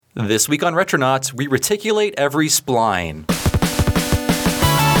This week on Retronauts, we reticulate every spline.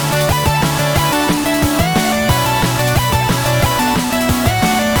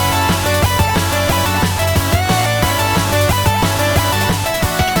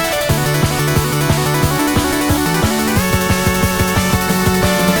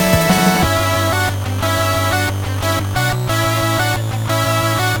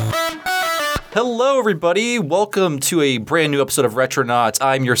 Hello, everybody. Welcome to a brand new episode of Retronauts.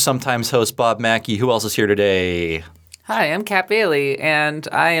 I'm your sometimes host, Bob Mackey. Who else is here today? Hi, I'm Kat Bailey, and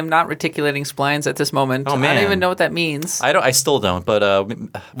I am not reticulating splines at this moment. Oh, man. I don't even know what that means. I still don't, but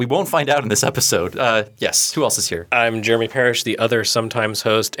we won't find out in this episode. Yes, who else is here? I'm Jeremy Parish, the other sometimes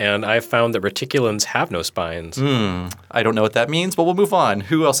host, and I've found that reticulans have no spines. I don't know what that means, but we'll move on.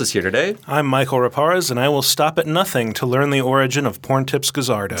 Who else is here today? I'm Mikel Reparaz, and I will stop at nothing to learn the origin of Porn Tips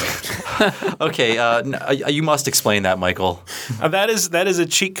Gazzardo. Okay, you must explain that, Michael. That is a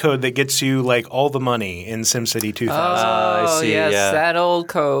cheat code that gets you like all the money in SimCity 2000. I see, yes, yeah. that old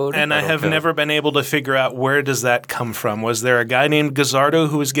code. And I have never been able to figure out where does that come from. Was there a guy named Gazzardo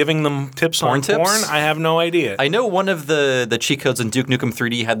who was giving them tips on tips? porn? I have no idea. I know one of the cheat codes in Duke Nukem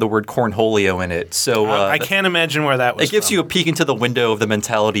 3D had the word cornholio in it, so I can't imagine where that was it gives from. you a peek into the window of the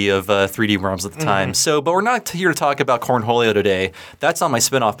mentality of 3D ROMs at the time. So, but we're not here to talk about cornholio today. That's on my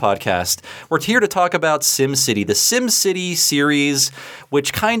spin-off podcast. We're here to talk about SimCity, the SimCity series,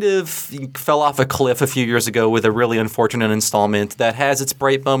 which kind of fell off a cliff a few years ago with a really unfortunate installment that has its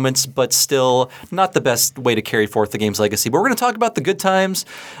bright moments, but still not the best way to carry forth the game's legacy. But we're going to talk about the good times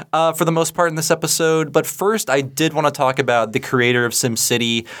for the most part in this episode. But first, I did want to talk about the creator of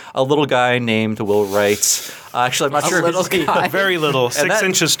SimCity, a little guy named Will Wright. Actually, I'm not sure if he's very little, 6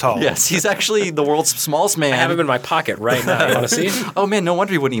 inches tall. Yes, he's actually the world's smallest man. I have him in my pocket right now. You want to see? Oh, man, no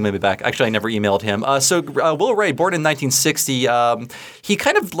wonder he wouldn't email me back. Actually, I never emailed him. Will Wright, born in 1960, he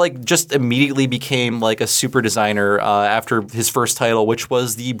kind of like just immediately became like a super designer after his first title, which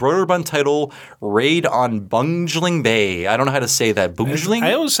was the Broderbund title Raid on Bungling Bay. I don't know how to say that. Bungling?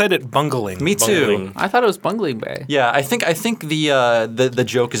 I always said it bungling. Me too. Bungling. I thought it was Bungling Bay. Yeah, I think the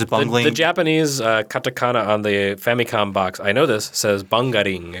joke is bungling. The Japanese katakana on the Famicom box, I know this, says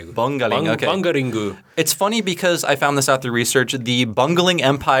bungaring. Bungaling, okay. Bungaringu. It's funny because I found this out through research. The Bungling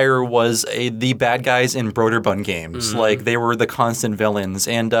Empire was the bad guys in Broderbund games. Like, they were the constant villains.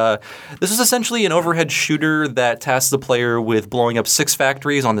 And this was essentially an overhead shooter that tasks the player with blowing up 6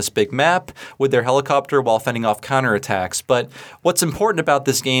 factories on this big map with their helicopter while fending off counterattacks. But what's important about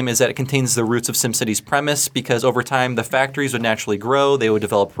this game is that it contains the roots of SimCity's premise, because over time the factories would naturally grow, they would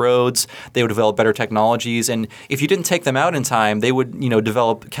develop roads, they would develop better technologies, and if you didn't take them out in time, they would,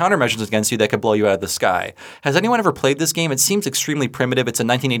 develop countermeasures against you that could blow you out of the sky. Has anyone ever played this game? It seems extremely primitive. It's a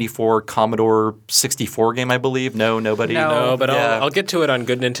 1984 Commodore 64 game, I believe. No, nobody? No, but Yeah. I'll get to it on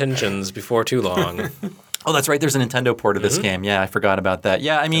good intentions before too long. Oh, that's right. There's a Nintendo port of this game. Yeah, I forgot about that.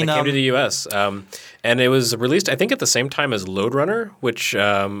 Yeah, I mean, It came to the U.S. And it was released, I think, at the same time as Lode Runner, which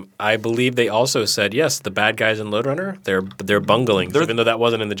I believe they also said, yes, the bad guys in Lode Runner, they're bunglings, even though that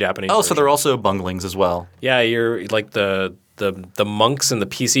wasn't in the Japanese version. so they're also bunglings as well. Yeah, you're like the monks in the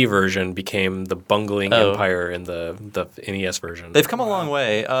PC version became the bungling empire in the NES version. They've come a long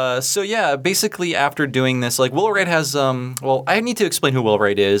way. So yeah, basically after doing this, like Will Wright has, I need to explain who Will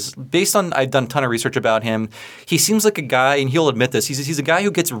Wright is. Based on, I've done a ton of research about him. He seems like a guy, and he'll admit this, he's a guy who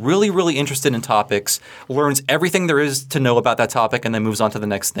gets really, really interested in topics, learns everything there is to know about that topic, and then moves on to the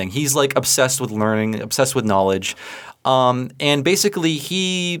next thing. He's like obsessed with learning, obsessed with knowledge. And basically,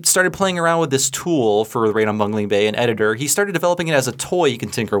 he started playing around with this tool for Raid on Bungling Bay, an editor. He started developing it as a toy you can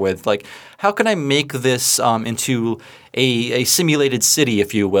tinker with. Like, how can I make this into a simulated city,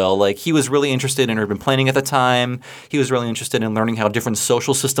 if you will? Like, he was really interested in urban planning at the time. He was really interested in learning how different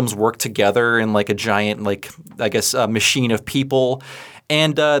social systems work together in like a giant, machine of people.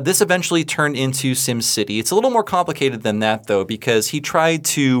 And this eventually turned into SimCity. It's a little more complicated than that, though, because he tried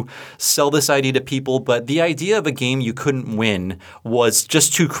to sell this idea to people, but the idea of a game you couldn't win was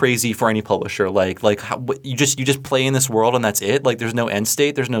just too crazy for any publisher. You just play in this world and that's it. Like, there's no end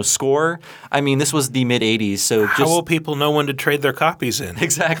state, there's no score. I mean, this was the mid '80s, so how will people know when to trade their copies in?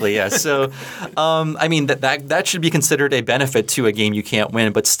 Exactly, yeah. So, that should be considered a benefit to a game you can't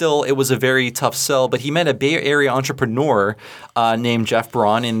win, but still, it was a very tough sell. But he met a Bay Area entrepreneur named Jeff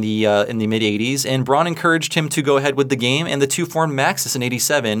Braun in the mid '80s, and Braun encouraged him to go ahead with the game, and the two formed Maxis in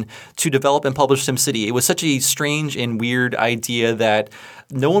 '87 to develop and publish SimCity. It was such a strange and weird idea that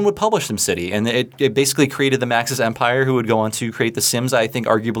no one would publish SimCity. And it basically created the Maxis empire who would go on to create The Sims. I think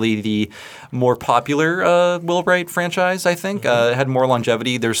arguably the more popular Will Wright franchise, I think. It had more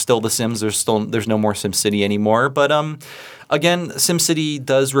longevity. There's still The Sims. There's no more SimCity anymore. But again, SimCity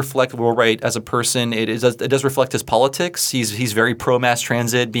does reflect Will Wright as a person. It does reflect his politics. He's very pro mass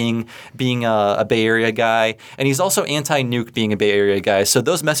transit, being a Bay Area guy, and he's also anti-nuke, being a Bay Area guy. So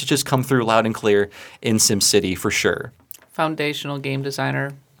those messages come through loud and clear in SimCity for sure. Foundational game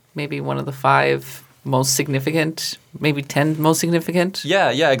designer, maybe one of the 5 most significant, maybe 10 most significant.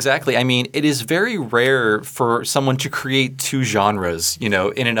 Yeah, exactly. I mean, it is very rare for someone to create 2 genres, in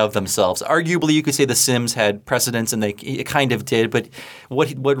and of themselves. Arguably, you could say The Sims had precedence, and it kind of did, but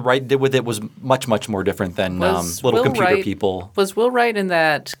what Wright did with it was much, much more different than Little Computer People. Was Will Wright in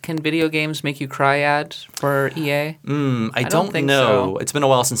that Can Video Games Make You Cry ad for EA? I don't think know. so. It's been a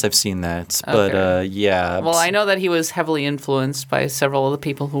while since I've seen that, but yeah. Well, I know that he was heavily influenced by several of the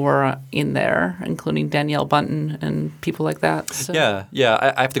people who were in there, including Danielle Bunton and people like that. So. Yeah.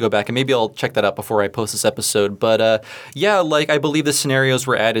 I have to go back, and maybe I'll check that out before I post this episode. But I believe the scenarios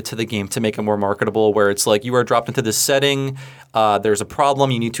were added to the game to make it more marketable, where it's like you are dropped into this setting, there's a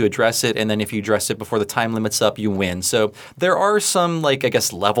problem, you need to address it, and then if you address it before the time limit's up, you win. So there are some,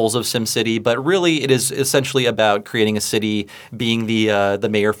 levels of SimCity, but really it is essentially about creating a city, being the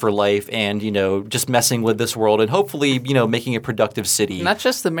mayor for life, and, just messing with this world, and hopefully, making a productive city. Not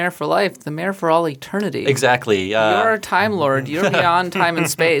just the mayor for life, the mayor for all eternity. Exactly. You're a Time Lord. You're beyond time and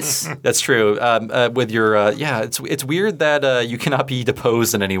space. That's true. With your it's weird that you cannot be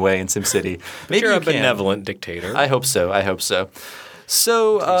deposed in any way in SimCity. Maybe you're a benevolent dictator. I hope so.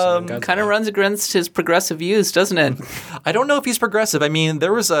 So kind of runs against his progressive views, doesn't it? I don't know if he's progressive. I mean,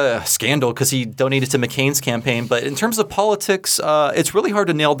 there was a scandal because he donated to McCain's campaign. But in terms of politics, it's really hard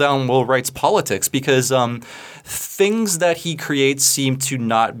to nail down Will Wright's politics because things that he creates seem to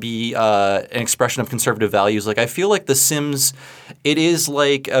not be an expression of conservative values. I feel like The Sims, it is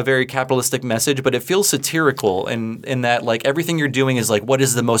like a very capitalistic message, but it feels satirical in that everything you're doing is what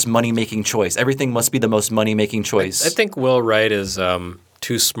is the most money-making choice? Everything must be the most money-making choice. I think Will Wright is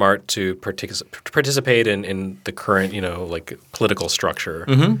too smart to participate in the current, political structure.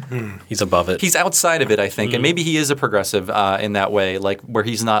 Mm-hmm. He's above it. He's outside of it, I think, and maybe he is a progressive in that way, where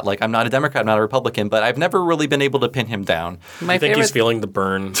he's not I'm not a Democrat, I'm not a Republican, but I've never really been able to pin him down. I think he's feeling the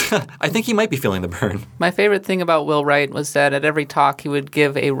burn. I think he might be feeling the burn. My favorite thing about Will Wright was that at every talk he would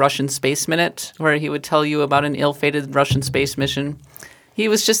give a Russian space minute, where he would tell you about an ill-fated Russian space mission. He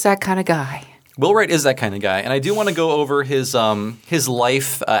was just that kind of guy. Will Wright is that kind of guy, and I do want to go over his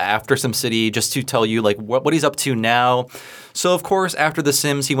life after SimCity just to tell you what he's up to now. So, of course, after The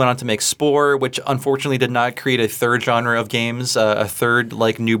Sims, he went on to make Spore, which unfortunately did not create a third genre of games, a third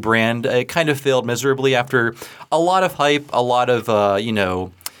new brand. It kind of failed miserably after a lot of hype, a lot of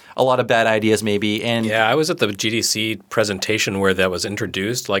a lot of bad ideas maybe. And yeah, I was at the GDC presentation where that was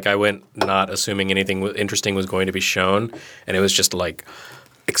introduced. I went not assuming anything interesting was going to be shown, and it was just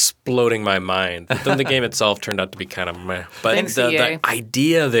exploding my mind. But then the game itself turned out to be kind of meh. But the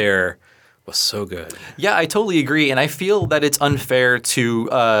idea there was so good. Yeah, I totally agree. And I feel that it's unfair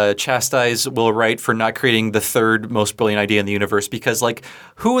to chastise Will Wright for not creating the third most brilliant idea in the universe because,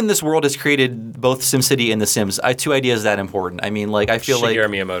 who in this world has created both SimCity and The Sims? Two ideas that important. I mean, I feel Shigeru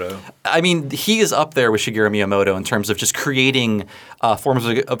Miyamoto. I mean, he is up there with Shigeru Miyamoto in terms of just creating forms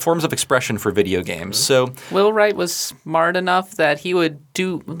of expression for video games. So Will Wright was smart enough that he would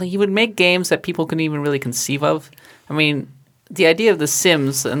make games that people couldn't even really conceive of. I mean, the idea of The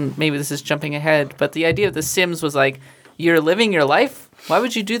Sims, and maybe this is jumping ahead, but the idea of The Sims was you're living your life? Why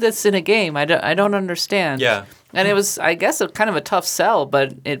would you do this in a game? I don't understand. Yeah. And it was, I guess, kind of a tough sell,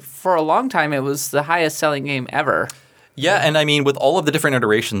 but for a long time, it was the highest selling game ever. Yeah, and I mean, with all of the different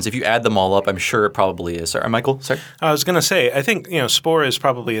iterations, if you add them all up, I'm sure it probably is. Sorry, Michael? Sorry? I was going to say, I think, Spore is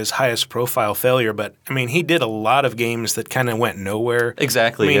probably his highest profile failure, but, I mean, he did a lot of games that kind of went nowhere.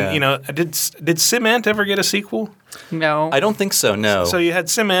 Exactly, I mean, did SimAnt ever get a sequel? No. I don't think so, no. So you had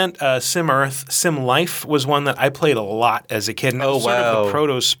SimAnt, SimEarth, SimLife was one that I played a lot as a kid. And it was sort of the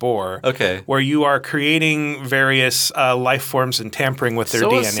proto-Spore. Okay. Where you are creating various life forms and tampering with their DNA.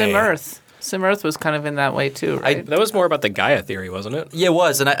 So was SimEarth. SimEarth was kind of in that way too, right? That was more about the Gaia theory, wasn't it? Yeah, it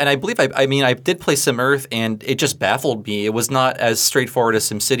was. And I believe, I did play SimEarth, and it just baffled me. It was not as straightforward as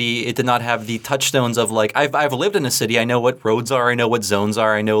SimCity. It did not have the touchstones of, I've lived in a city. I know what roads are. I know what zones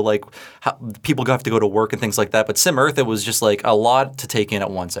are. I know, how people have to go to work and things like that. But SimEarth, it was just, a lot to take in at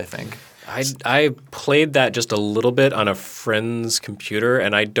once, I think. I played that just a little bit on a friend's computer,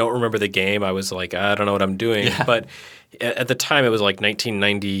 and I don't remember the game. I was I don't know what I'm doing. Yeah. But at the time, it was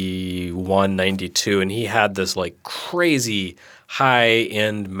 1991, 92, and he had this crazy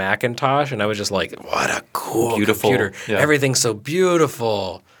high-end Macintosh, and I was just like, what a cool Beautiful. computer. Yeah. Everything's so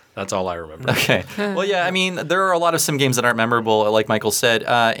beautiful. That's all I remember. Okay. Well, yeah, I mean, there are a lot of sim games that aren't memorable, like Michael said.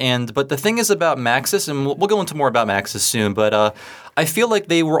 But the thing is about Maxis, and we'll go into more about Maxis soon, but I feel like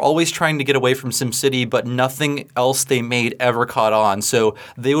they were always trying to get away from SimCity, but nothing else they made ever caught on. So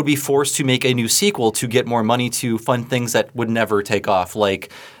they would be forced to make a new sequel to get more money to fund things that would never take off, like,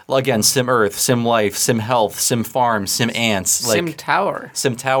 again, Sim Earth, Sim Life, Sim Health, Sim Farm, Sim Ants. Like, Sim Tower.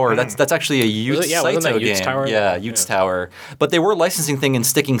 Sim Tower. That's actually a Utes wasn't that Saito Utes game. Tower? Yeah, Utes Tower. But they were licensing thing and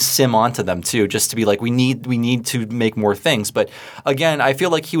sticking Sim onto them too, just to be like, we need to make more things. But again, I feel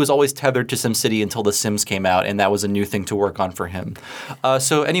like he was always tethered to SimCity until The Sims came out, and that was a new thing to work on for him.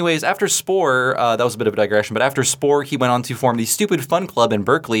 So anyways, after Spore, that was a bit of a digression, but after Spore, he went on to form the Stupid Fun Club in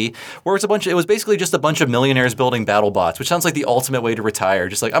Berkeley, where it was basically just a bunch of millionaires building battle bots, which sounds like the ultimate way to retire.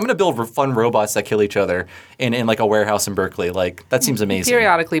 Just like, I'm going to build fun robots that kill each other in like a warehouse in Berkeley. Like, that seems amazing.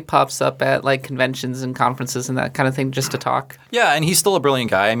 Periodically pops up at like conventions and conferences and that kind of thing just to talk. Yeah, and he's still a brilliant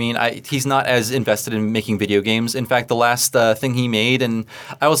guy. I mean, he's not as invested in making video games. In fact, the last thing he made, and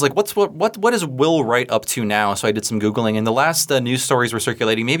I was like, what is Will Wright up to now? So I did some Googling, and the last news stories were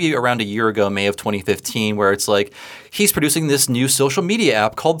circulating maybe around a year ago, May of 2015, where it's like, he's producing this new social media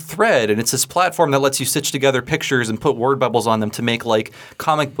app called Thread, and it's this platform that lets you stitch together pictures and put word bubbles on them to make like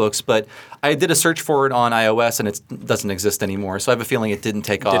comic books. But I did a search for it on iOS, and it doesn't exist anymore. So I have a feeling it didn't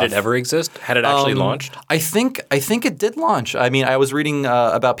take off. Did it ever exist? Had it actually launched? I think it did launch. I mean, I was reading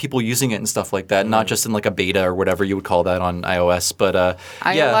about people using it and stuff like that, not just in like a beta or whatever you would call that on iOS. But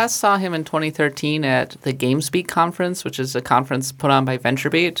I yeah. last saw him in 2013 at the GameSpeak conference, which is a conference put on by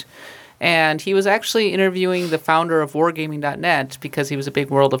VentureBeat. And he was actually interviewing the founder of Wargaming.net because he was a big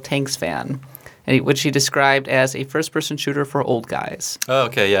World of Tanks fan, which he described as a first-person shooter for old guys. Oh,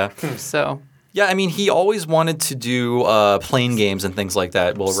 okay, yeah. So... Yeah, I mean, he always wanted to do plane games and things like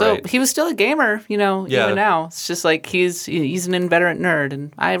that. Well, So right. he was still a gamer, Yeah. even now. It's just like he's an inveterate nerd,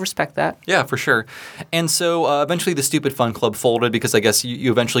 and I respect that. Yeah, for sure. And so eventually the Stupid Fun Club folded because I guess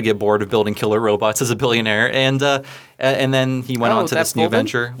you eventually get bored of building killer robots as a billionaire. And then he went on to that this new folded?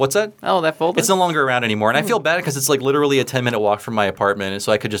 venture. What's that? Oh, that folded? It's no longer around anymore. And I feel bad because it's like literally a 10-minute walk from my apartment. And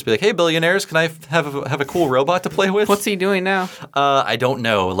so I could just be like, hey, billionaires, can I have a cool robot to play with? What's he doing now? I don't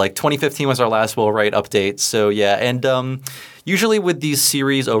know. Like 2015 was our last Will Wright update. So yeah, and usually with these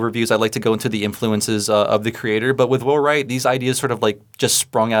series overviews, I like to go into the influences of the creator. But with Will Wright, these ideas sort of like just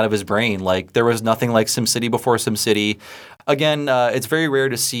sprung out of his brain. Like there was nothing like SimCity before SimCity. Again, it's very rare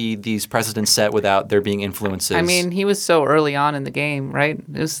to see these precedents set without there being influences. I mean, he was so early on in the game, right?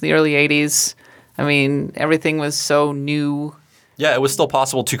 It was the early 80s. I mean, everything was so new. Yeah, it was still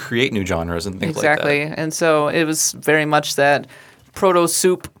possible to create new genres and things Exactly. like that. And so it was very much that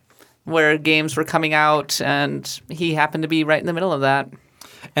proto-soup where games were coming out, and he happened to be right in the middle of that.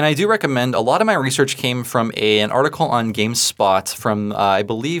 And I do recommend, a lot of my research came from an article on GameSpot from, I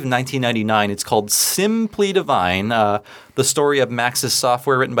believe, 1999. It's called Simply Divine, the story of Maxis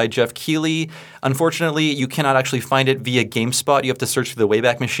software, written by Jeff Keighley. Unfortunately, you cannot actually find it via GameSpot. You have to search for the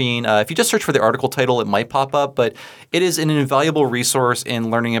Wayback Machine. If you just search for the article title, it might pop up, but it is an invaluable resource in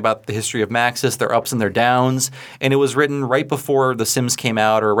learning about the history of Maxis, their ups and their downs. And it was written right before The Sims came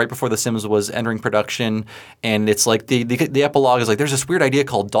out, or right before The Sims was entering production. And it's like the epilogue is like, there's this weird idea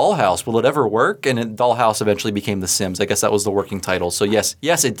called Dollhouse. Will it ever work? And Dollhouse eventually became The Sims. I guess that was the working title. So yes,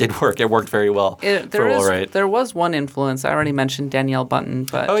 it did work. It worked very well for Will Wright. There was one influence. I already mentioned Danielle Button,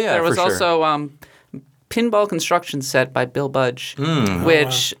 but yeah, there was for sure. also Pinball Construction Set by Bill Budge,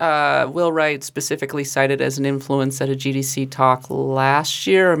 which Will Wright specifically cited as an influence at a GDC talk last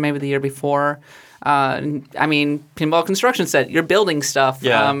year or maybe the year before. I mean, Pinball Construction Set, you're building stuff.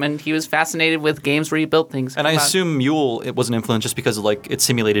 Yeah. And he was fascinated with games where you build things. And I assume Mule, it was an influence just because like it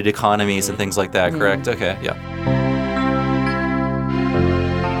simulated economies and things like that, correct? Okay, yeah.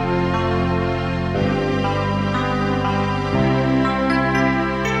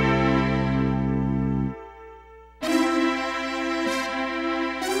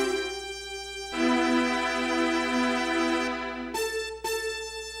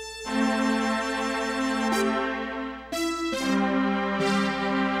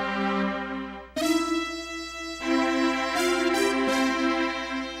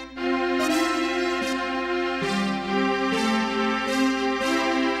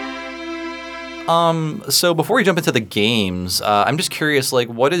 So before we jump into the games, I'm just curious, like,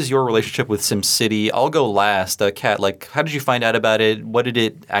 what is your relationship with SimCity? I'll go last. Kat, like, how did you find out about it? What did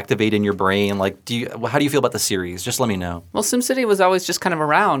it activate in your brain? Like, how do you feel about the series? Just let me know. Well, SimCity was always just kind of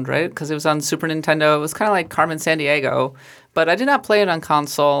around, right? Because it was on Super Nintendo. It was kind of like Carmen Sandiego. But I did not play it on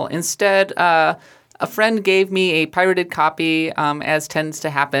console. Instead, a friend gave me a pirated copy, as tends to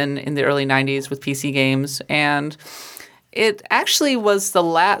happen in the early 90s with PC games. And it actually was the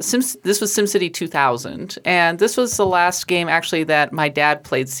last this was SimCity 2000. And this was the last game actually that my dad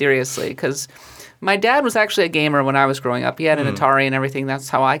played seriously, because my dad was actually a gamer when I was growing up. He had an Atari and everything. That's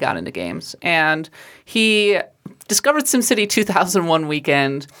how I got into games. And he discovered SimCity 2001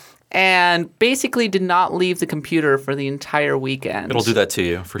 weekend and basically did not leave the computer for the entire weekend. It'll do that to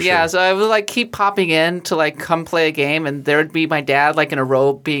you, for sure. Yeah, so I would like keep popping in to like come play a game, and there would be my dad like in a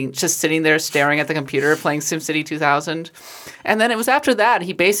robe being just sitting there staring at the computer playing SimCity 2000. And then it was after that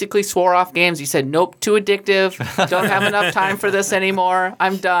he basically swore off games. He said, "Nope, too addictive. Don't have enough time for this anymore.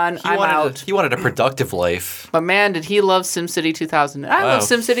 I'm done. I'm out." He wanted a productive life. But man, did he love SimCity 2000. I love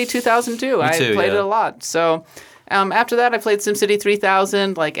SimCity 2000 too. I played it a lot. So after that, I played SimCity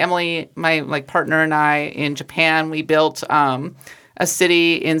 3000. Like Emily, my partner, and I in Japan, we built a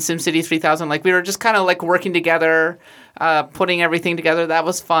city in SimCity 3000. Like we were just kind of like working together, putting everything together. That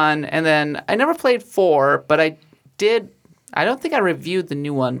was fun. And then I never played 4, but I did. I don't think I reviewed the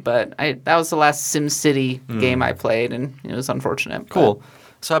new one, but that was the last SimCity game I played, and it was unfortunate. Cool. But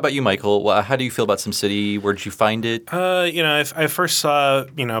So how about you, Michael? How do you feel about SimCity? Where did you find it? I first saw,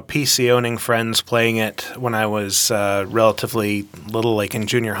 PC-owning friends playing it when I was relatively little, like in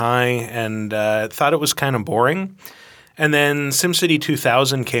junior high, and thought it was kind of boring. And then SimCity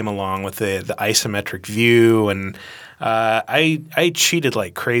 2000 came along with the isometric view, and I cheated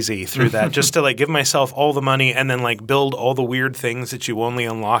like crazy through that just to like give myself all the money and then like build all the weird things that you only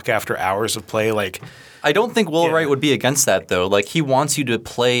unlock after hours of play. Like, I don't think Will Wright would be against that, though. Like, he wants you to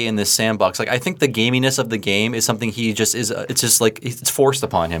play in this sandbox. Like, I think the gaminess of the game is something he just is. It's just like it's forced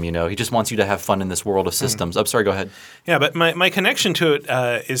upon him. He just wants you to have fun in this world of systems. I'm sorry. Go ahead. Yeah, but my connection to it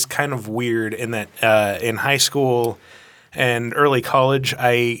is kind of weird in that in high school and early college,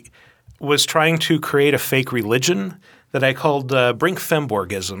 I was trying to create a fake religion that I called Brink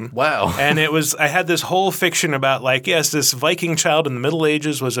Femborgism. Wow. And I had this whole fiction about like, yes, this Viking child in the Middle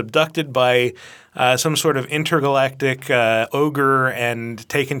Ages was abducted by some sort of intergalactic ogre and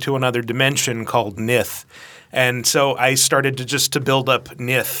taken to another dimension called Nith. And so I started to build up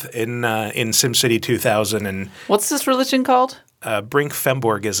Nith in SimCity 2000. And what's this religion called? Brink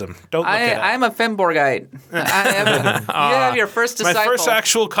Femborgism. Don't look it up. I'm a Femborgite. You have your first disciple. My first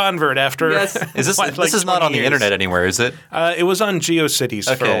actual convert after. Yes. Is this is not on the internet anywhere, is it? It was on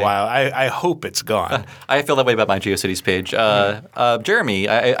GeoCities for a while. I hope it's gone. I feel that way about my GeoCities page. Jeremy,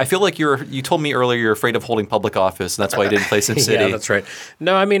 I feel like you told me earlier you're afraid of holding public office, and that's why you didn't play SimCity. Yeah, that's right.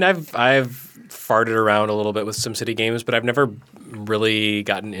 No, I mean I've farted around a little bit with SimCity games, but I've never really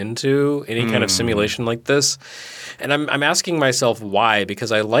gotten into any kind of simulation like this. And I'm asking myself why,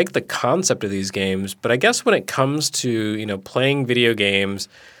 because I like the concept of these games, but I guess when it comes to, playing video games,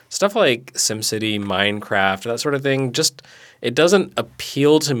 stuff like SimCity, Minecraft, that sort of thing, just it doesn't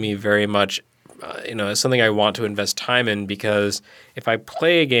appeal to me very much. As something I want to invest time in, because if I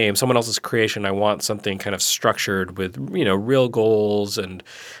play a game, someone else's creation, I want something kind of structured with, real goals and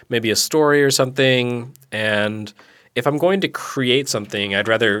maybe a story or something. And if I'm going to create something, I'd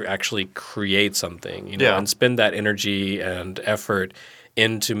rather actually create something, and spend that energy and effort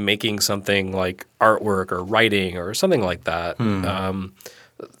into making something like artwork or writing or something like that.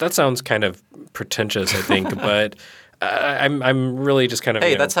 That sounds kind of pretentious, I think, but I'm really just kind of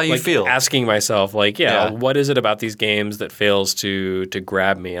that's how you feel. Asking myself what is it about these games that fails to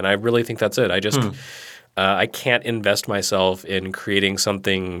grab me? And I really think that's it. I just I can't invest myself in creating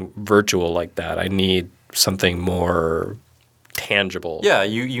something virtual like that. I need something more tangible. Yeah,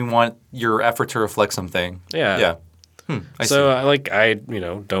 you want your effort to reflect something. Yeah. I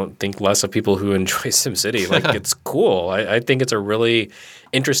don't think less of people who enjoy SimCity. Like, it's cool. I think it's a really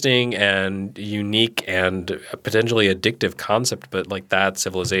interesting and unique and potentially addictive concept. But like that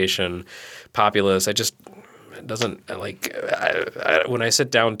civilization, populace, it doesn't like. When I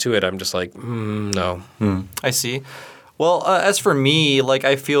sit down to it, I'm just like, no. I see. Well, as for me, like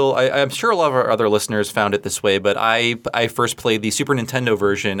I'm sure a lot of our other listeners found it this way, but I first played the Super Nintendo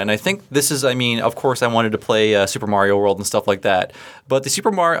version, and I think this is, of course I wanted to play Super Mario World and stuff like that, but the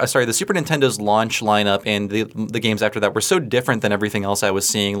Super Nintendo's launch lineup and the games after that were so different than everything else I was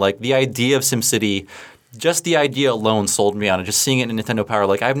seeing. Like the idea of SimCity just the idea alone sold me on it. Just seeing it in Nintendo Power,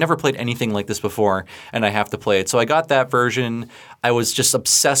 like I've never played anything like this before, and I have to play it. So I got that version. I was just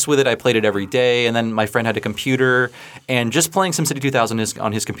obsessed with it. I played it every day, and then my friend had a computer, and just playing SimCity 2000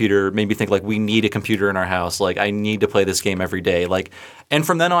 on his computer made me think like we need a computer in our house. Like I need to play this game every day. Like, and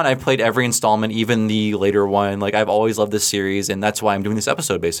from then on, I played every installment, even the later one. Like I've always loved this series, and that's why I'm doing this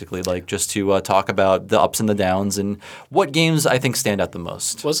episode basically, like just to talk about the ups and the downs and what games I think stand out the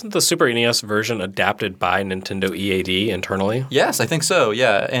most. Wasn't the Super NES version adapted by Nintendo EAD internally? Yes, I think so.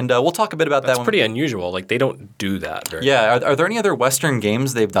 Yeah, and we'll talk a bit about that. That's pretty unusual. Like they don't do that very Yeah, are there any other Western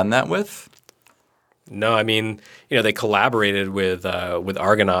games they've done that with? No, I mean, they collaborated with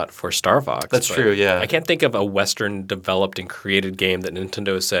Argonaut for Star Fox. That's true, yeah. I can't think of a Western developed and created game that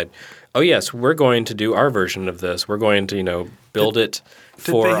Nintendo said, "Oh yes, we're going to do our version of this. We're going to, build it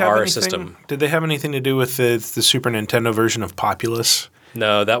for our system." Did they have anything to do with the Super Nintendo version of Populous?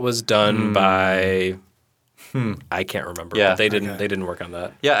 No, that was done by I can't remember. Yeah. But they didn't work on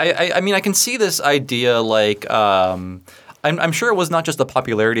that. Yeah, I mean, I can see this idea like I'm sure it was not just the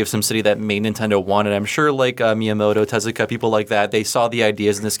popularity of SimCity that made Nintendo want it. I'm sure like Miyamoto, Tezuka, people like that, they saw the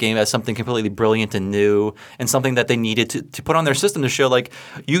ideas in this game as something completely brilliant and new and something that they needed to put on their system to show like,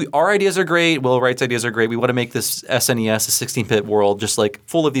 our ideas are great, Will Wright's ideas are great. We want to make this SNES, a 16-bit world, just like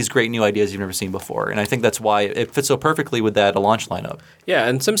full of these great new ideas you've never seen before. And I think that's why it fits so perfectly with that launch lineup. Yeah,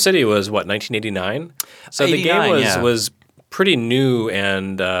 and SimCity was, 1989? So the game was pretty new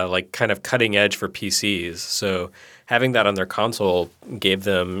and like kind of cutting edge for PCs. So having that on their console gave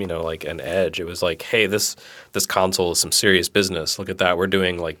them, like an edge. It was like, hey, this console is some serious business. Look at that. We're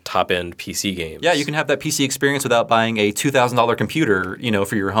doing like top-end PC games. Yeah, you can have that PC experience without buying a $2,000 computer,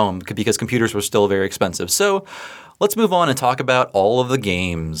 for your home because computers were still very expensive. So let's move on and talk about all of the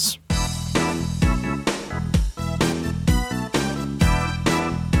games.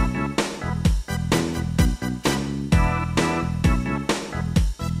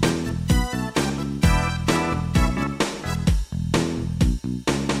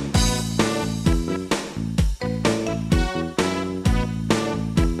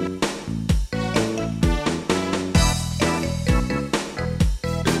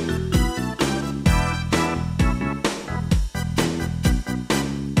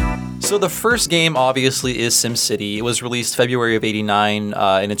 So the first game, obviously, is SimCity. It was released February of '89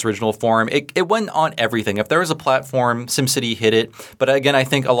 in its original form. It went on everything. If there was a platform, SimCity hit it. But again, I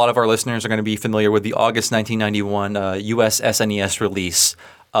think a lot of our listeners are going to be familiar with the August 1991 US SNES release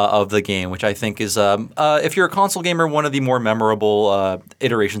of the game, which I think is, if you're a console gamer, one of the more memorable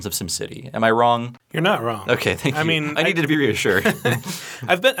iterations of SimCity. Am I wrong? You're not wrong. Okay, thank you. I mean, I needed to be reassured.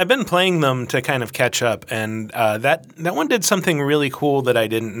 I've been playing them to kind of catch up, and that one did something really cool that I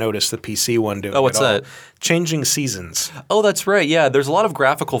didn't notice the PC one doing. Oh, what's that? Changing seasons. Oh, that's right. Yeah, there's a lot of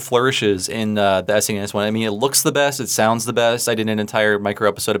graphical flourishes in the SNES one. I mean, it looks the best. It sounds the best. I did an entire micro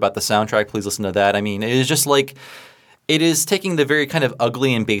episode about the soundtrack. Please listen to that. I mean, it is just like... It is taking the very kind of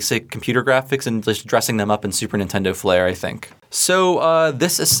ugly and basic computer graphics and just dressing them up in Super Nintendo flair, I think. So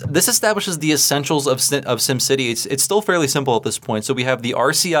this establishes the essentials of SimCity. It's still fairly simple at this point. So we have the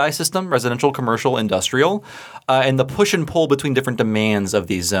RCI system, residential, commercial, industrial, and the push and pull between different demands of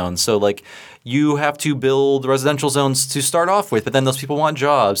these zones. So like you have to build residential zones to start off with, but then those people want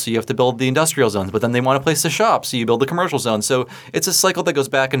jobs, so you have to build the industrial zones, but then they want a place to shop, so you build the commercial zone. So it's a cycle that goes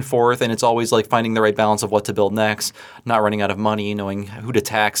back and forth, and it's always like finding the right balance of what to build next, not running out of money, knowing who to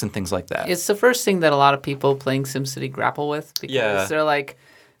tax and things like that. It's the first thing that a lot of people playing SimCity grapple with because they're like,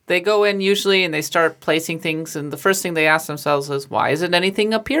 they go in usually and they start placing things, and the first thing they ask themselves is, why isn't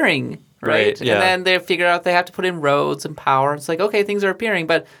anything appearing? Right? Yeah. And then they figure out they have to put in roads and power. It's like, okay, things are appearing,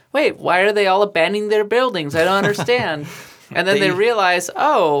 but wait, why are they all abandoning their buildings? I don't understand. And then they realize,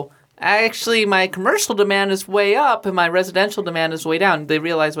 oh, actually my commercial demand is way up and my residential demand is way down. They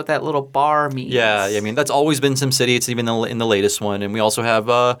realize what that little bar means. Yeah, I mean, that's always been SimCity. It's even in the latest one. And we also have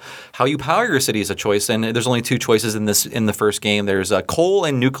how you power your city is a choice. And there's only two choices in the first game. There's coal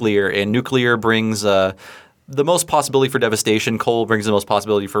and nuclear brings the most possibility for devastation. Coal brings the most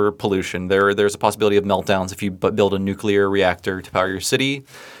possibility for pollution. There's a possibility of meltdowns if you build a nuclear reactor to power your city.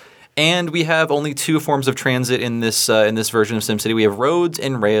 And we have only two forms of transit in this version of SimCity. We have roads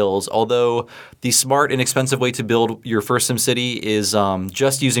and rails, although the smart and expensive way to build your first SimCity is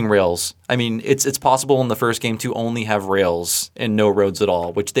just using rails. I mean, it's possible in the first game to only have rails and no roads at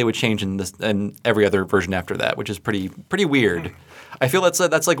all, which they would change in every other version after that, which is pretty weird. I feel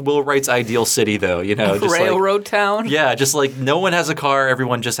that's like Will Wright's ideal city, though. Just railroad town? Yeah, just like no one has a car,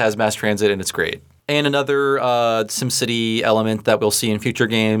 everyone just has mass transit, and it's great. And another SimCity element that we'll see in future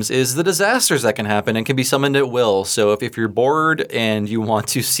games is the disasters that can happen and can be summoned at will. So if you're bored and you want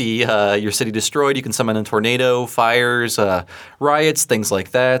to see your city destroyed, you can summon a tornado, fires, riots, things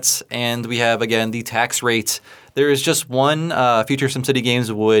like that. And we have, again, the tax rate. There is just one future SimCity games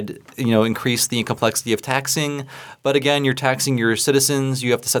would increase the complexity of taxing. But again, you're taxing your citizens.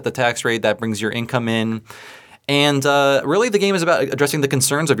 You have to set the tax rate. That brings your income in. And really, the game is about addressing the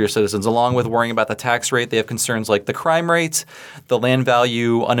concerns of your citizens. Along with worrying about the tax rate, they have concerns like the crime rate, the land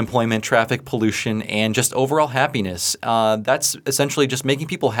value, unemployment, traffic pollution, and just overall happiness. That's essentially just making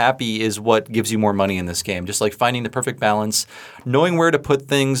people happy is what gives you more money in this game. Just like finding the perfect balance, knowing where to put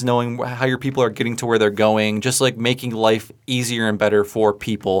things, knowing how your people are getting to where they're going, just like making life easier and better for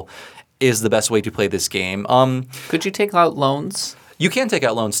people is the best way to play this game. Could you take out loans? You can take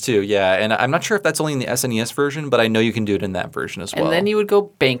out loans too, yeah. And I'm not sure if that's only in the SNES version, but I know you can do it in that version as well. And then you would go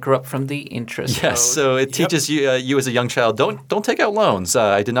bankrupt from the interest. Yes, so it teaches you as a young child, don't take out loans.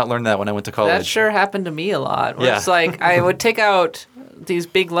 I did not learn that when I went to college. That sure happened to me a lot. Where it's like I would take out these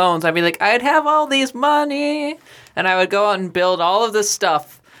big loans. I'd be like, I'd have all these money, and I would go out and build all of this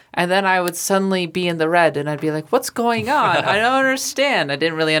stuff. And then I would suddenly be in the red, and I'd be like, what's going on? I don't understand. I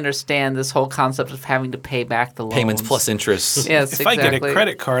didn't really understand this whole concept of having to pay back the loans. Payments plus interest. Yes, If I get a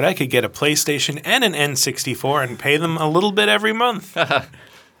credit card, I could get a PlayStation and an N64 and pay them a little bit every month.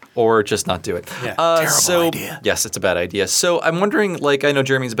 Or just not do it. Yeah, terrible idea. Yes, it's a bad idea. So I'm wondering, like, I know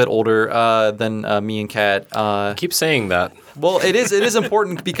Jeremy's a bit older than me and Kat. Keep saying that. Well, it is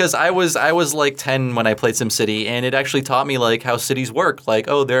important because I was like 10 when I played SimCity, and it actually taught me like how cities work. Like,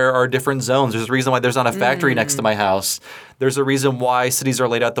 oh, there are different zones. There's a reason why there's not a factory next to my house. There's a reason why cities are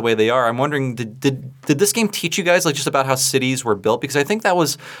laid out the way they are. I'm wondering, did this game teach you guys like just about how cities were built? Because I think that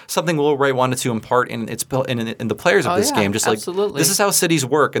was something Will Wright wanted to impart in the players of this game. Just like this is how cities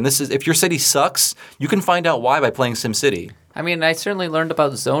work, and this is if your city sucks, you can find out why by playing SimCity. I mean, I certainly learned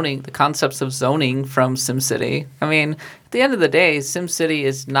about zoning, the concepts of zoning from SimCity. I mean, at the end of the day, SimCity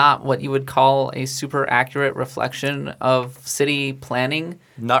is not what you would call a super accurate reflection of city planning.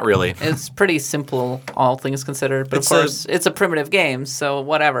 Not really. It's pretty simple, all things considered. But of course, it's a primitive game, so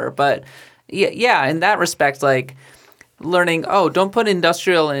whatever. But yeah, in that respect, like learning, don't put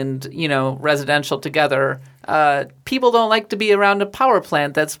industrial and, residential together. People don't like to be around a power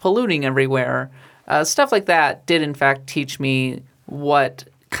plant that's polluting everywhere. Stuff like that did, in fact, teach me what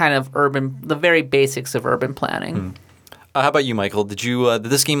kind of the very basics of urban planning. How about you, Michael? Did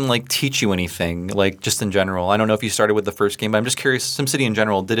this game like teach you anything, like just in general? I don't know if you started with the first game, but I'm just curious. SimCity in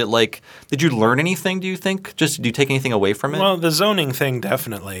general, did you learn anything? Do you think? Did you take anything away from it? Well, the zoning thing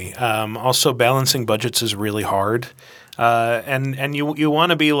definitely. Also, balancing budgets is really hard, and you want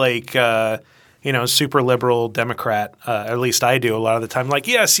to be like. Super liberal Democrat, at least I do a lot of the time. Like,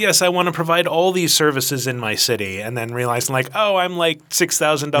 yes, I want to provide all these services in my city, and then realizing like, I'm like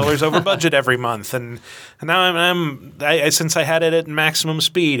 $6,000 over budget every month, and now I since I had it at maximum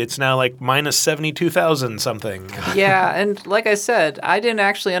speed, it's now like minus 72,000 something. Yeah, and like I said, I didn't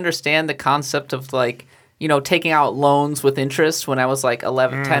actually understand the concept of like taking out loans with interest when I was like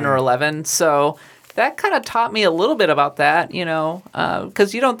 10 or 11, so. That kind of taught me a little bit about that,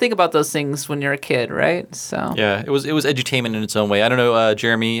 because you don't think about those things when you're a kid, right? So yeah, it was edutainment in its own way. I don't know,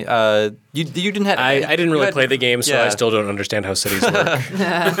 Jeremy, you didn't have. I didn't really play the game, so I still don't understand how cities work.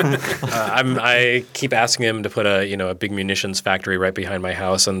 I keep asking them to put a big munitions factory right behind my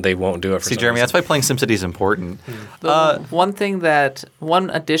house, and they won't do it. See, Jeremy, that's why playing SimCity is important. One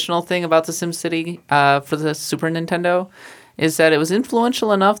additional thing about the SimCity for the Super Nintendo. Is that it was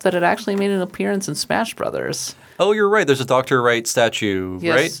influential enough that it actually made an appearance in Smash Brothers. Oh, you're right. There's a Dr. Wright statue,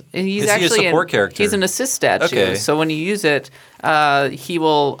 right? He's actually a support character. He's an assist statue. Okay. So when you use it, he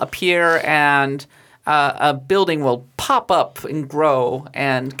will appear and a building will pop up and grow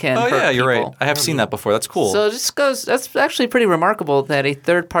and can hurt people. You're right. I have seen that before. That's cool. So that's actually pretty remarkable that a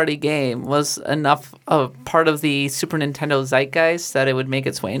third-party game was enough of part of the Super Nintendo zeitgeist that it would make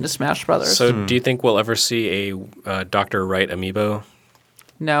its way into Smash Brothers. So do you think we'll ever see a Dr. Wright amiibo?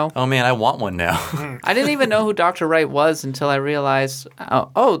 No. Oh, man, I want one now. I didn't even know who Dr. Wright was until I realized,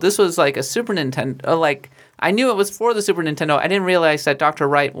 this was like a Super Nintendo. I knew it was for the Super Nintendo. I didn't realize that Dr.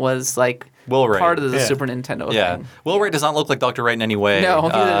 Wright was like Will Wright. Part of the Super Nintendo thing. Will Wright does not look like Dr. Wright in any way. No,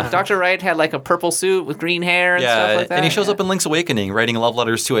 Dr. Wright had like a purple suit with green hair and stuff like that. And he shows up in Link's Awakening writing love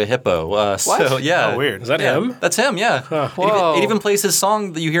letters to a hippo. What? So, yeah. Oh, weird. Is that him? That's him, yeah. Whoa. It even plays his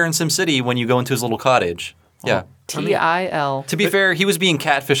song that you hear in SimCity when you go into his little cottage. Yeah. TIL. To be fair, he was being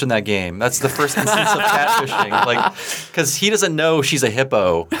catfished in that game. That's the first instance of catfishing. Because he doesn't know she's a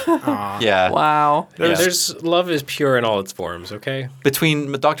hippo. Yeah. Wow. There's love is pure in all its forms, okay?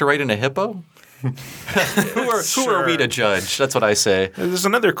 Between Dr. Wright and a hippo? Who are we to judge? That's what I say. There's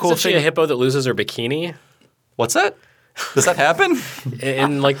another cool Isn't she thing. a hippo that loses her bikini What's that? Does that happen?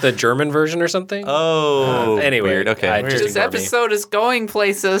 in like the German version or something? Oh, Anyway, weird. Okay. just This ignore me. episode is going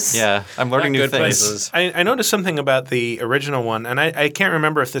places. Yeah, I'm learning Not new good things. places. I noticed something about the original one, and I can't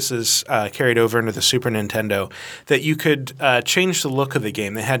remember if this is carried over into the Super Nintendo, that you could change the look of the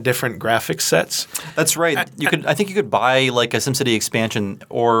game. They had different graphics sets. That's right. I think you could buy like a SimCity expansion,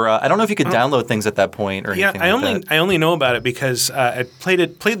 or I don't know if you could download things at that point or Yeah, anything. I only know about it because I played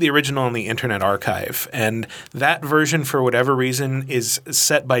the original in the Internet Archive, and that version, for whatever reason, is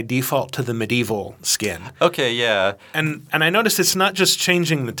set by default to the medieval skin. Okay, yeah. And I noticed it's not just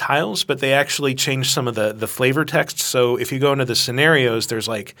changing the tiles, but they actually change some of the flavor text. So if you go into the scenarios, there's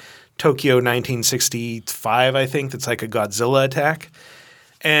like Tokyo 1965, I think, that's like a Godzilla attack.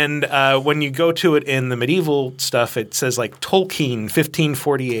 And when you go to it in the medieval stuff, it says like Tolkien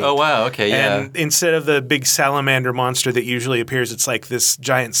 1548. Oh, wow. Okay, yeah. And instead of the big salamander monster that usually appears, it's like this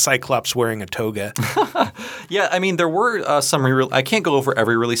giant cyclops wearing a toga. Yeah, I mean, there were some I can't go over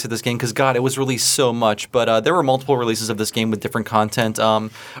every release of this game because, God, it was released so much. But there were multiple releases of this game with different content.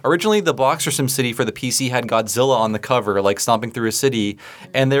 Originally, the box for SimCity for the PC had Godzilla on the cover, like stomping through a city.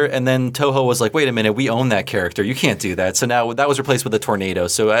 And then Toho was like, wait a minute, we own that character. You can't do that. So now that was replaced with a tornado.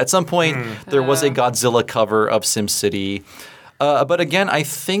 So at some point, there was a Godzilla cover of SimCity. But again, I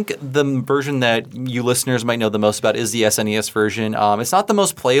think the version that you listeners might know the most about is the SNES version. It's not the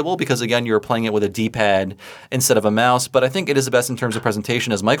most playable because, again, you're playing it with a D-pad instead of a mouse. But I think it is the best in terms of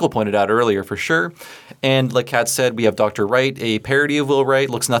presentation, as Michael pointed out earlier, for sure. And like Kat said, we have Dr. Wright, a parody of Will Wright.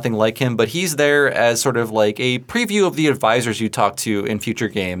 Looks nothing like him, but he's there as sort of like a preview of the advisors you talk to in future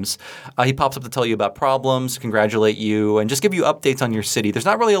games. He pops up to tell you about problems, congratulate you, and just give you updates on your city. There's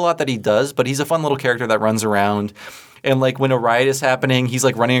not really a lot that he does, but he's a fun little character that runs around. And like when a riot is happening, he's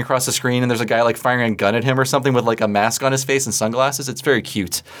like running across the screen and there's a guy like firing a gun at him or something with like a mask on his face and sunglasses. It's very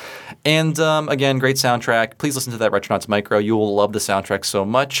cute. And again, great soundtrack. Please listen to that Retronauts Micro. You will love the soundtrack so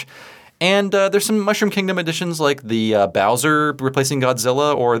much. And there's some Mushroom Kingdom editions like the Bowser replacing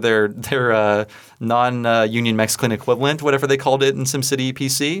Godzilla or their non-Union Mexican equivalent, whatever they called it in SimCity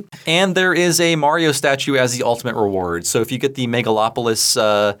PC. And there is a Mario statue as the ultimate reward. So if you get the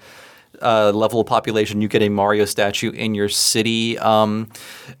Megalopolis level of population, you get a Mario statue in your city.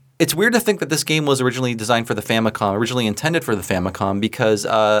 It's weird to think that this game was originally designed for the Famicom, originally intended for the Famicom, because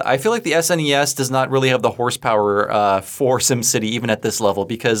I feel like the SNES does not really have the horsepower for SimCity, even at this level,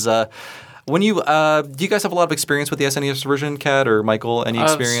 because when you do you guys have a lot of experience with the SNES version, Kat or Michael? Any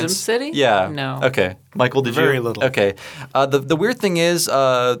experience? SimCity? Yeah. No. Okay. Michael, did you? Very little. Okay. The weird thing is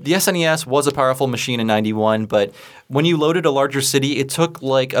the SNES was a powerful machine in 91, but when you loaded a larger city, it took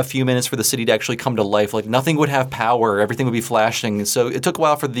like a few minutes for the city to actually come to life. Like nothing would have power, everything would be flashing. So it took a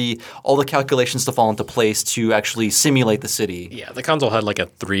while for all the calculations to fall into place to actually simulate the city. Yeah, the console had like a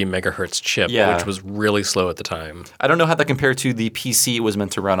 3 megahertz chip, Yeah. which was really slow at the time. I don't know how that compared to the PC it was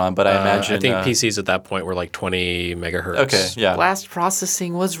meant to run on, but I imagine I think PCs at that point were like 20 megahertz. Okay, yeah. Blast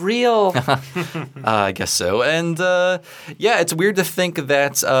processing was real. I guess so. And yeah, it's weird to think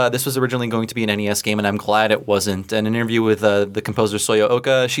that this was originally going to be an NES game, and I'm glad it wasn't. In an interview with the composer Soyo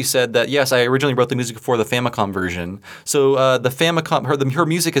Oka, she said that, yes, I originally wrote the music for the Famicom version. So the Famicom, her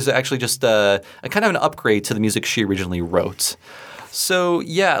music is actually just a kind of an upgrade to the music she originally wrote. So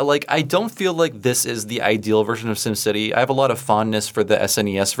yeah, like I don't feel like this is the ideal version of SimCity. I have a lot of fondness for the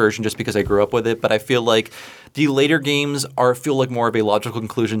SNES version just because I grew up with it, but I feel like the later games feel like more of a logical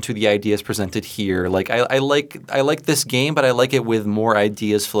conclusion to the ideas presented here. Like I like this game, but I like it with more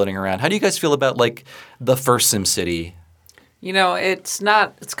ideas floating around. How do you guys feel about like the first SimCity? You know, it's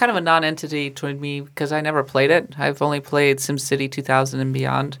kind of a non-entity to me because I never played it. I've only played SimCity 2000 and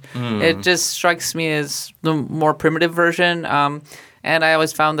beyond. It just strikes me as the more primitive version. And I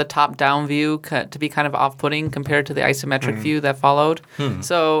always found the top-down view to be kind of off-putting compared to the isometric view that followed.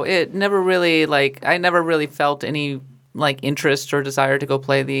 So it never really, I never really felt any, interest or desire to go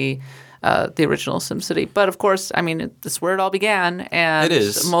play the original SimCity. But, of course, I mean, that's where it all began. And It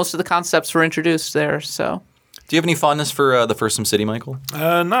is. most of the concepts were introduced there, so... Do you have any fondness for the first SimCity, Michael?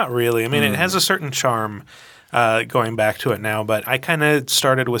 Not really. I mean, it has a certain charm going back to it now, but I kind of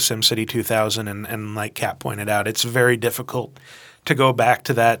started with SimCity 2000, and like Kat pointed out, it's very difficult to go back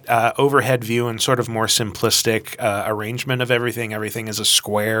to that overhead view and sort of more simplistic arrangement of everything. Everything is a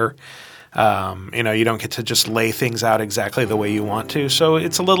square. You don't get to just lay things out exactly the way you want to, so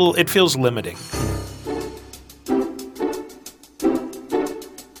it feels limiting.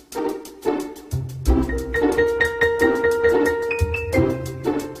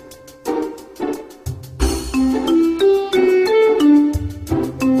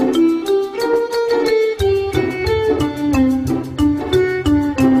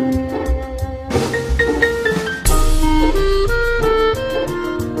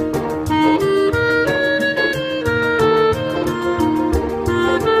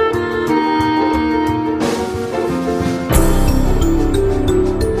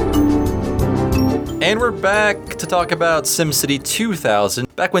 And we're back to talk about SimCity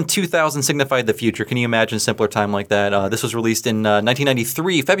 2000. Back when 2000 signified the future. Can you imagine a simpler time like that? This was released in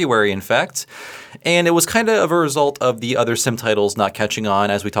 1993, February, in fact. And it was kind of a result of the other Sim titles not catching on.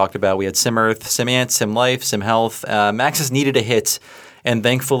 As we talked about, we had Sim Earth, Sim Ant, Sim Life, Sim Health. Maxis needed a hit. And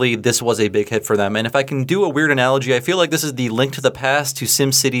thankfully, this was a big hit for them. And if I can do a weird analogy, I feel like this is the Link to the Past to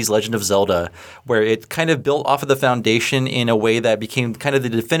SimCity's Legend of Zelda, where it kind of built off of the foundation in a way that became kind of the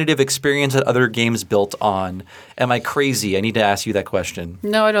definitive experience that other games built on. Am I crazy? I need to ask you that question.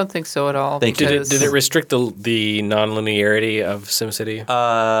 No, I don't think so at all. Thank you. Did it restrict the non-linearity of SimCity?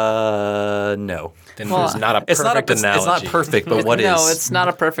 No. Then it's not a perfect analogy. It's not perfect, but what is? No, it's not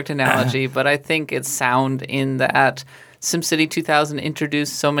a perfect analogy, but I think it's sound in that SimCity 2000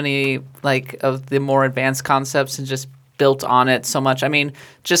 introduced so many of the more advanced concepts and just built on it so much. I mean,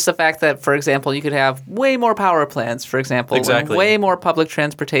 just the fact that, for example, you could have way more power plants, for example, exactly. and way more public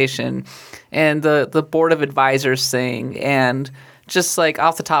transportation, and the board of advisors thing, and just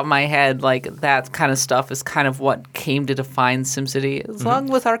off the top of my head, that kind of stuff is kind of what came to define SimCity, along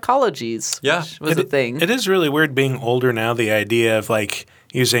with arcologies, which was a thing. It is really weird being older now, the idea of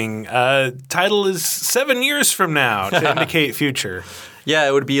using title is 7 years from now to indicate future. Yeah,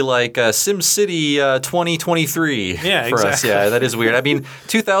 it would be like SimCity 2023 for us. Yeah, that is weird. I mean,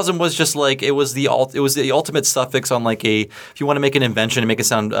 2000 was just it was the ultimate suffix on if you want to make an invention and make it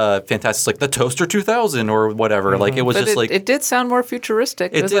sound fantastic, the Toaster 2000 or whatever. Mm-hmm. It was but just it did sound more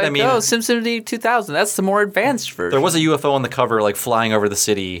futuristic. It was did. I mean, SimCity 2000. That's the more advanced version. There was a UFO on the cover, flying over the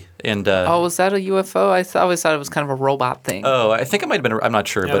city, and was that a UFO? I always thought it was kind of a robot thing. Oh, I think it might have been. I'm not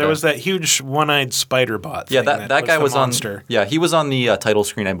sure. Yeah, but there was that huge one-eyed spider bot. Yeah, thing that guy was monster. on. Yeah, he was on the title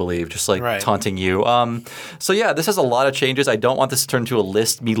screen, I believe, just taunting you. So yeah, this has a lot of changes. I don't want this to turn into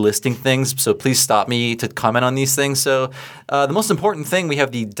me listing things. So please stop me to comment on these things. So the most important thing, we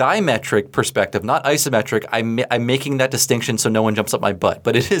have the dimetric perspective, not isometric. I'm making that distinction so no one jumps up my butt,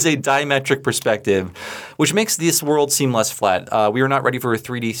 but it is a dimetric perspective, which makes this world seem less flat. We were not ready for a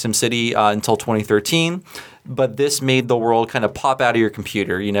 3D SimCity until 2013. But this made the world kind of pop out of your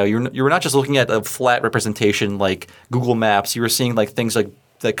computer. You know, you were not just looking at a flat representation like Google Maps. You were seeing things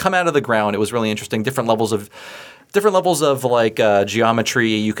that come out of the ground. It was really interesting. Different levels of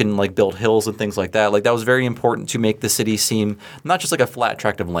geometry. You can build hills and things like that. That was very important to make the city seem not just like a flat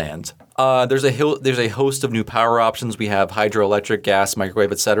tract of land. There's a host of new power options. We have hydroelectric, gas,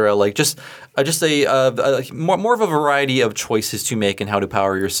 microwave, etc. Just more of a variety of choices to make in how to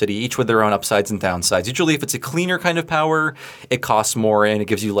power your city, each with their own upsides and downsides. Usually, if it's a cleaner kind of power, it costs more and it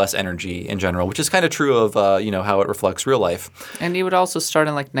gives you less energy in general, which is kind of true of how it reflects real life. And you would also start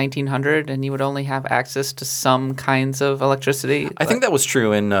in 1900, and you would only have access to some kinds of electricity. I think that was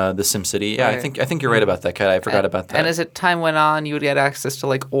true in the SimCity. Yeah, right. I think you're right about that, Kat. I forgot about that. And as time went on, you would get access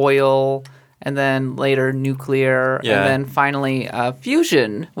to oil, and then later nuclear, and then finally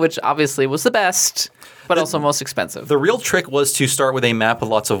fusion, which obviously was the best, but also most expensive. The real trick was to start with a map with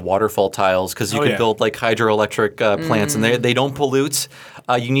lots of waterfall tiles, because you can build hydroelectric plants, and they don't pollute.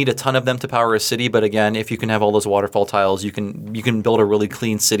 You need a ton of them to power a city, but again, if you can have all those waterfall tiles, you can build a really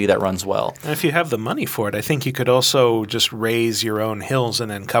clean city that runs well. And if you have the money for it, I think you could also just raise your own hills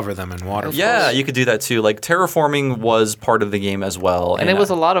and then cover them in waterfalls. Yeah, you could do that too. Terraforming was part of the game as well. And it was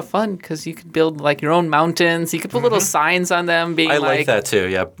a lot of fun because you could build your own mountains. You could put little signs on them being I like that too,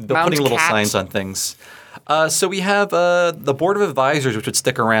 yeah. Putting little signs on things. So we have the board of advisors, which would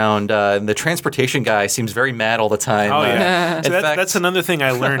stick around. And the transportation guy seems very mad all the time. Oh, yeah. In fact, that's another thing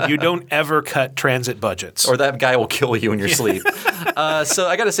I learned. You don't ever cut transit budgets. Or that guy will kill you in your sleep. So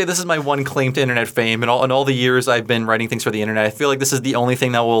I got to say, this is my one claim to internet fame. In all the years I've been writing things for the internet, I feel like this is the only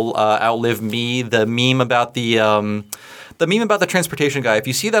thing that will outlive me. The meme about the transportation guy, if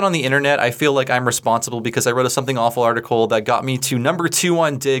you see that on the internet, I feel like I'm responsible because I wrote a something awful article that got me to number 2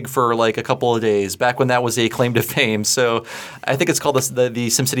 on Dig for a couple of days, back when that was a claim to fame. So I think it's called the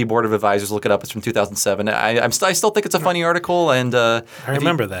SimCity Board of Advisors. Look it up. It's from 2007. I still think it's a funny article. And I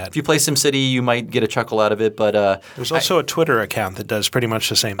remember that. If you play SimCity, you might get a chuckle out of it. But there's also a Twitter account that does pretty much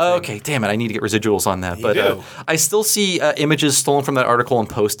the same thing. Okay, damn it. I need to get residuals on that. But I still see images stolen from that article and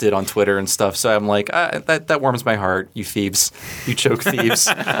posted on Twitter and stuff. So I'm like, that warms my heart, you thieves. You choke thieves.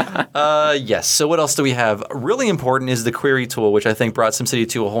 Yes. So what else do we have? Really important is the query tool, which I think brought SimCity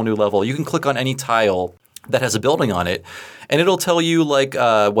to a whole new level. You can click on any tile that has a building on it, and it'll tell you like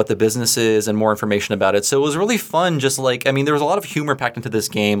what the business is and more information about it. So it was really fun. Just like, I mean, there was a lot of humor packed into this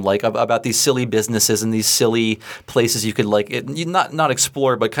game, like about these silly businesses and these silly places you could like not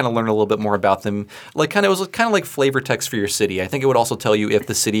explore, but kind of learn a little bit more about them. Like it was kind of like flavor text for your city. I think it would also tell you if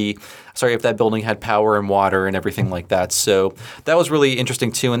if that building had power and water and everything like that. So that was really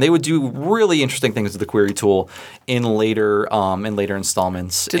interesting too. And they would do really interesting things with the query tool in later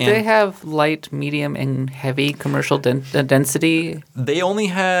installments. Did they have light, medium, and heavy commercial density? They only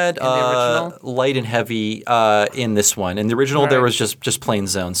had in the original? Light and heavy in this one. In the original, there was just plain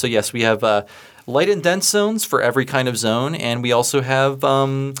zones. So yes, we have light and dense zones for every kind of zone, and we also have,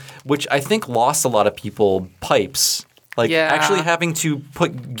 which I think lost a lot of people, pipes. Actually having to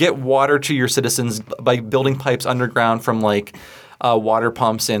get water to your citizens by building pipes underground from water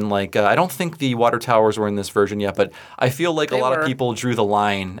pumps and I don't think the water towers were in this version yet, but I feel like a lot of people drew the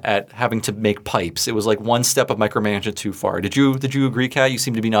line at having to make pipes. It was like one step of micromanagement too far. Did you agree, Kat? You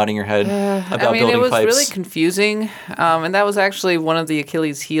seem to be nodding your head about building pipes. It was really confusing, and that was actually one of the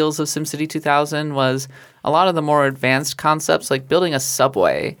Achilles' heels of SimCity 2000 was a lot of the more advanced concepts, like building a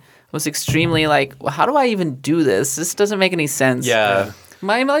subway was extremely how do I even do this? This doesn't make any sense. Yeah.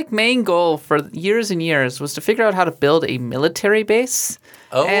 My main goal for years and years was to figure out how to build a military base.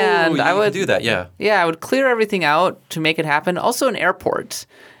 Oh, and I would do that, yeah. Yeah, I would clear everything out to make it happen. Also an airport.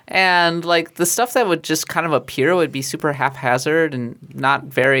 And the stuff that would just kind of appear would be super haphazard and not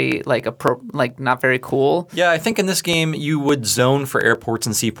very not very cool. Yeah, I think in this game you would zone for airports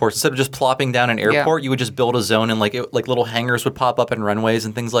and seaports instead of just plopping down an airport. You would just build a zone and little hangars would pop up and runways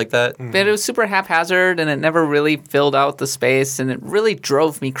and things like that. But it was super haphazard and it never really filled out the space and it really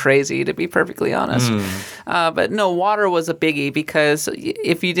drove me crazy, to be perfectly honest. But no, water was a biggie because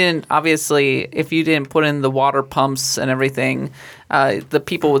if you didn't put in the water pumps and everything, the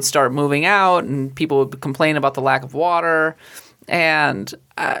people would start moving out and people would complain about the lack of water. And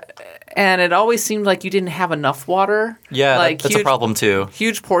it always seemed like you didn't have enough water. Yeah, that's a problem too.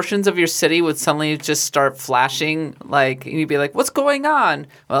 Huge portions of your city would suddenly just start flashing, and you'd be like, what's going on?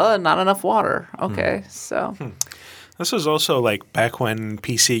 Well, not enough water. Okay, so... This was also back when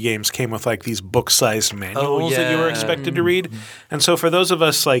PC games came with these book-sized manuals that you were expected to read. And so for those of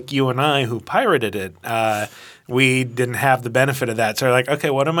us like you and I who pirated it, we didn't have the benefit of that. So we're like, okay,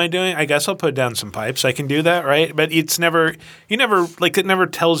 what am I doing? I guess I'll put down some pipes. I can do that, right? But it never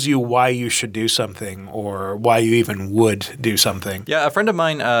tells you why you should do something or why you even would do something. Yeah, a friend of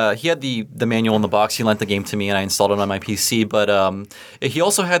mine, he had the manual in the box. He lent the game to me and I installed it on my PC. But he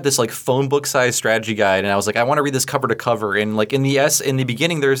also had this phone book-sized strategy guide. And I was like, I want to read this cover to cover. And in the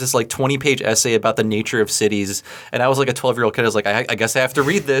beginning, there's this 20-page essay about the nature of cities. And I was like a 12-year-old kid. I was like, I guess I have to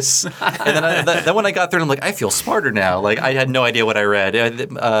read this. And then when I got there, I'm like, I feel smarter now. I had no idea what I read.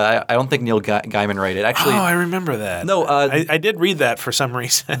 I don't think Neil Gaiman wrote it. Actually, I remember that. No, I did read that for some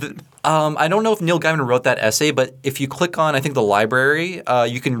reason. I don't know if Neil Gaiman wrote that essay, but if you click on, I think, the library,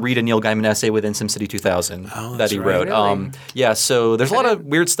 you can read a Neil Gaiman essay within SimCity 2000 that he wrote. Really? Yeah, so there's a lot of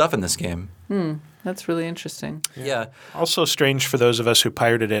weird stuff in this game. That's really interesting. Yeah. Also strange for those of us who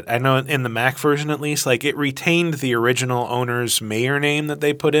pirated it. I know in the Mac version at least, it retained the original owner's mayor name that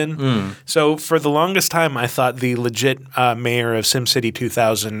they put in. So for the longest time, I thought the legit mayor of SimCity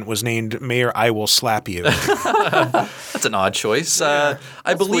 2000 was named Mayor I Will Slap You. That's an odd choice. I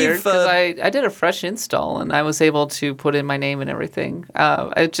believe because I did a fresh install and I was able to put in my name and everything.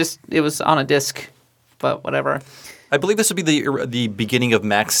 It was on a disk, but whatever. I believe this would be the beginning of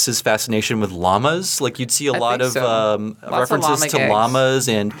Max's fascination with llamas. You'd see a lot of references to llamas,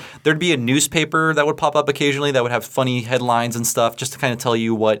 and there'd be a newspaper that would pop up occasionally that would have funny headlines and stuff just to kind of tell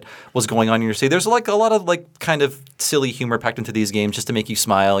you what was going on in your city. There's a lot of kind of silly humor packed into these games just to make you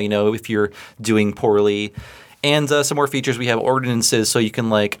smile, if you're doing poorly. And some more features. We have ordinances, so you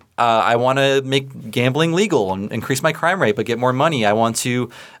can I want to make gambling legal and increase my crime rate, but get more money. I want to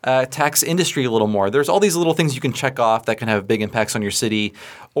tax industry a little more. There's all these little things you can check off that can have big impacts on your city,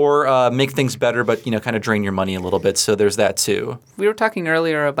 or make things better, but kind of drain your money a little bit. So there's that too. We were talking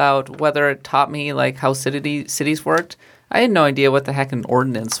earlier about whether it taught me how cities worked. I had no idea what the heck an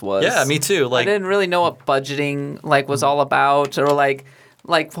ordinance was. Yeah, me too. I didn't really know what budgeting was all about, or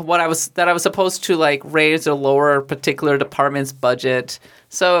what I was supposed to raise or lower a particular department's budget.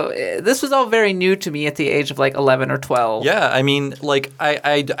 So this was all very new to me at the age of 11 or 12. Yeah, I mean,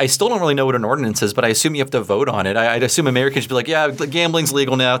 I still don't really know what an ordinance is, but I assume you have to vote on it. I'd assume Americans should be like, yeah, gambling's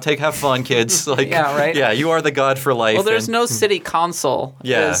legal now. Have fun, kids. Yeah, right. Yeah, you are the god for life. Well, there's no city council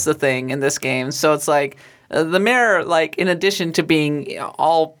is the thing in this game. So it's the mayor, in addition to being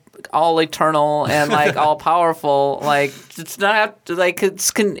all all eternal and like all powerful. Like it's not like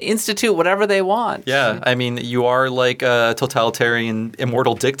it can institute whatever they want. Yeah, I mean, you are like a totalitarian,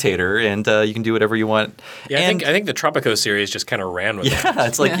 immortal dictator, and you can do whatever you want. Yeah, and, I think the Tropico series just kind of ran with it. Yeah,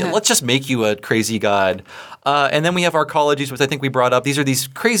 it's like, let's just make you a crazy god. And then we have arcologies, which I think we brought up. These are these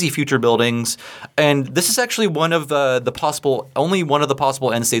crazy future buildings, and this is actually one of only one of the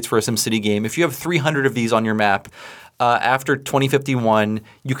possible end states for a SimCity game. If you have 300 of these on your map, after 2051,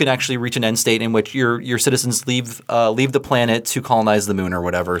 you can actually reach an end state in which your citizens leave the planet to colonize the moon or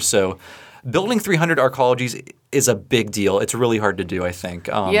whatever. So building 300 arcologies is a big deal. It's really hard to do, I think.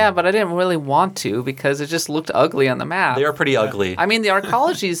 Yeah, but I didn't really want to because it just looked ugly on the map. They are pretty ugly. I mean, the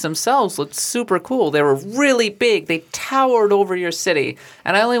arcologies themselves looked super cool. They were really big. They towered over your city.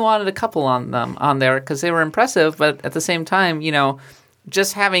 And I only wanted a couple on there because they were impressive. But at the same time,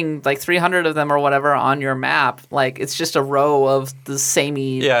 just having like 300 of them or whatever on your map, like it's just a row of the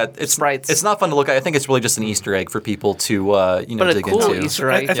samey sprites. It's not fun to look at. I think it's really just an Easter egg for people to dig cool into.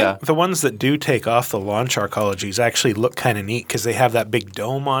 Easter egg. I think the ones that do take off the launch arcologies actually look kind of neat because they have that big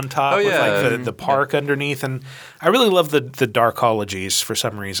dome on top with like the park underneath. And I really love the darkologies for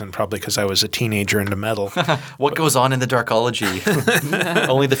some reason, probably because I was a teenager into metal. What goes on in the darkology?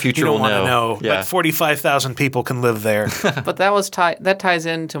 Only the future You don't will want to know. Yeah. But 45,000 people can live there. But that ties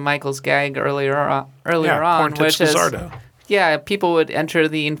into Michael's gag earlier on, porn tips which is Lizardo. Yeah, people would enter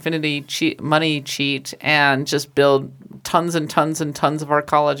the infinity money cheat and just build tons and tons and tons of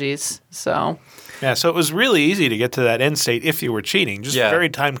arcologies. So it was really easy to get to that end state if you were cheating. Just very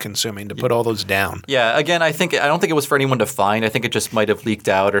time consuming to put all those down. Yeah, again, I don't think it was for anyone to find. I think it just might have leaked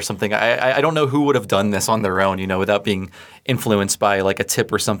out or something. I don't know who would have done this on their own, without being influenced by like a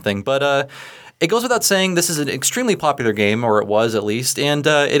tip or something. But it goes without saying this is an extremely popular game, or it was at least, and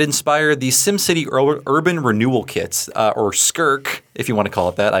it inspired the SimCity Urban Renewal Kits, or SCIRC, if you want to call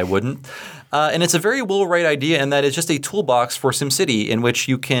it that. I wouldn't. And it's a very Will Wright idea in that it's just a toolbox for SimCity in which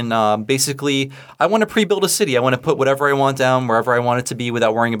you can basically, I want to pre-build a city. I want to put whatever I want down wherever I want it to be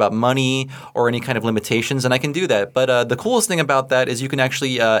without worrying about money or any kind of limitations, and I can do that. But the coolest thing about that is you can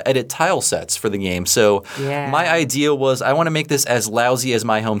actually edit tile sets for the game. So my idea was I want to make this as lousy as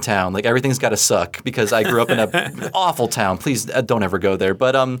my hometown. Like everything's got to suck because I grew up in an awful town. Please don't ever go there.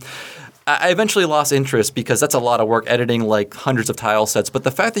 But I eventually lost interest because that's a lot of work editing like hundreds of tile sets. But the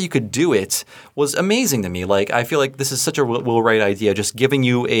fact that you could do it was amazing to me. Like I feel like this is such a Will Wright idea, just giving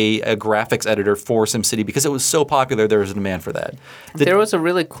you a graphics editor for SimCity because it was so popular. There was a demand for that. There was a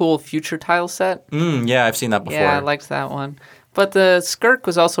really cool future tile set. Yeah, I've seen that before. Yeah, I liked that one. But the SCIRC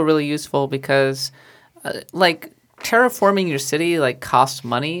was also really useful because like terraforming your city like cost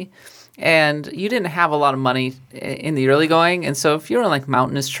money. And you didn't have a lot of money in the early going. And so if you're in like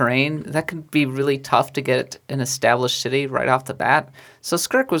mountainous terrain, that could be really tough to get an established city right off the bat. So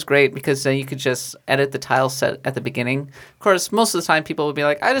SCIRC was great because then you could just edit the tile set at the beginning. Of course, most of the time people would be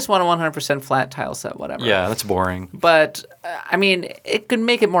like, I just want a 100% flat tile set, whatever. Yeah, that's boring. But, I mean, it could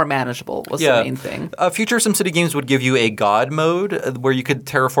make it more manageable was the main thing. Future SimCity games would give you a god mode where you could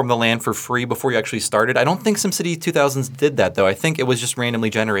terraform the land for free before you actually started. I don't think SimCity 2000s did that, though. I think it was just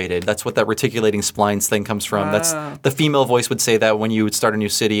randomly generated. That's what that reticulating splines thing comes from. That's the female voice would say that when you would start a new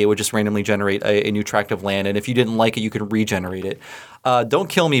city, it would just randomly generate a new tract of land. And if you didn't like it, you could regenerate it. Don't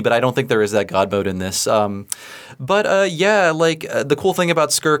kill me, but I don't think there is that god mode in this. The cool thing about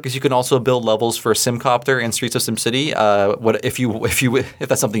SCIRC is you can also build levels for SimCopter and Streets of SimCity. If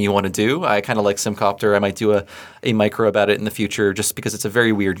that's something you want to do, I kind of like SimCopter. I might do a micro about it in the future, just because it's a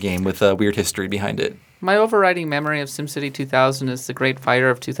very weird game with a weird history behind it. My overriding memory of SimCity 2000 is the Great Fire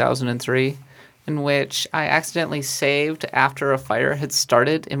of 2003. In which I accidentally saved after a fire had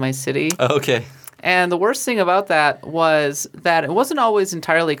started in my city. Okay. And the worst thing about that was that it wasn't always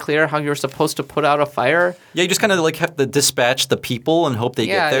entirely clear how you were supposed to put out a fire. Yeah, you just kind of like have to dispatch the people and hope they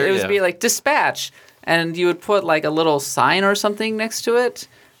get there. It would be like dispatch. And you would put like a little sign or something next to it.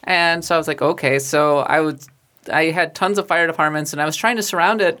 And so I was like, okay. So I had tons of fire departments and I was trying to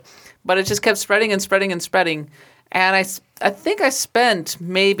surround it, but it just kept spreading and spreading and spreading. And I think I spent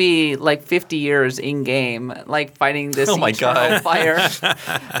maybe like 50 years in game, like fighting this eternal fire.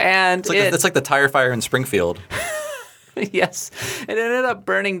 And it's like the tire fire in Springfield. Yes, it ended up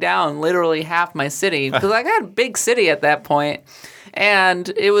burning down literally half my city because I got a big city at that point. And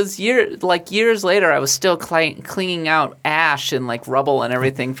it was years later, I was still cleaning out ash and like rubble and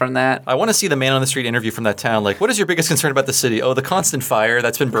everything from that. I want to see the man on the street interview from that town. Like, what is your biggest concern about the city? Oh, the constant fire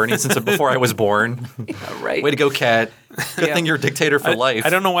that's been burning since before I was born. Yeah, right. Way to go, Cat. Good thing you're a dictator for life. I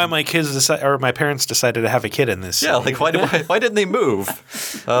don't know why my parents decided to have a kid in this. Yeah, like why didn't they move?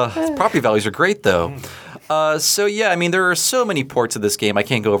 Property values are great though. So yeah, I mean, there are so many ports of this game. I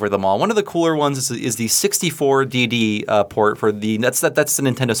can't go over them all. One of the cooler ones is the 64DD port for that's the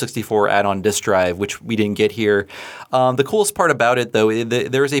Nintendo 64 add-on disk drive, which we didn't get here. The coolest part about it, though,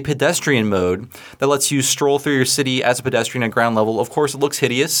 there is a pedestrian mode that lets you stroll through your city as a pedestrian at ground level. Of course, it looks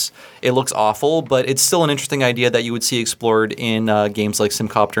hideous, it looks awful, but it's still an interesting idea that you would see explored in games like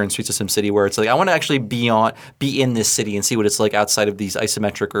SimCopter and Streets of SimCity, where it's like I want to actually be in this city and see what it's like outside of these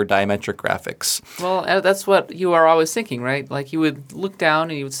isometric or diametric graphics. Well, that's what you are always thinking, right? Like you would look down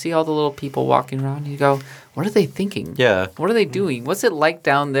and you would see all the little people walking around and you go, what are they thinking? Yeah. What are they doing? What's it like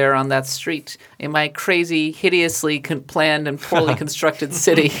down there on that street in my crazy, hideously planned and poorly constructed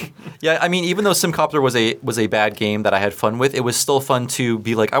city? Yeah, I mean, even though SimCopter was a bad game that I had fun with, it was still fun to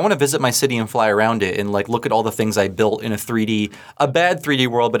be like, I want to visit my city and fly around it and like look at all the things I built in a bad 3D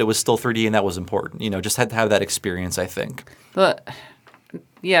world, but it was still 3D and that was important. Just had to have that experience, I think. But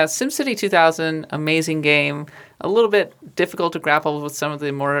yeah, SimCity 2000, amazing game. A little bit difficult to grapple with some of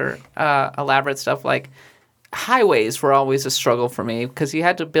the more elaborate stuff. Like highways were always a struggle for me because you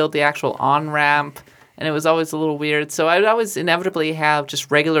had to build the actual on-ramp, and it was always a little weird. So I would always inevitably have just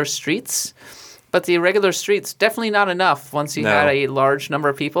regular streets. But the irregular streets, definitely not enough once you had a large number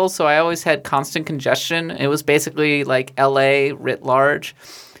of people. So I always had constant congestion. It was basically like LA writ large.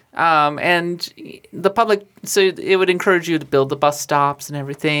 And the public, so it would encourage you to build the bus stops and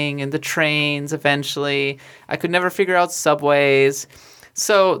everything and the trains eventually. I could never figure out subways.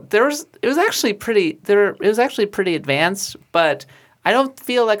 So it was actually pretty advanced, but I don't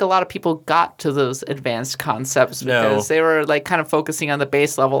feel like a lot of people got to those advanced concepts because they were like kind of focusing on the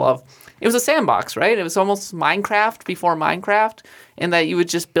base level of it was a sandbox, right? It was almost Minecraft before Minecraft in that you would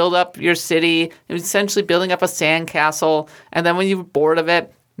just build up your city. It was essentially building up a sandcastle, and then when you were bored of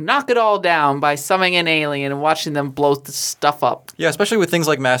it, knock it all down by summoning an alien and watching them blow the stuff up. Yeah, especially with things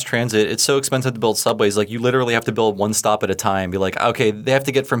like mass transit. It's so expensive to build subways. Like, you literally have to build one stop at a time. Be like, okay, they have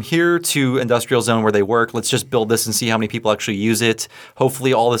to get from here to industrial zone where they work. Let's just build this and see how many people actually use it.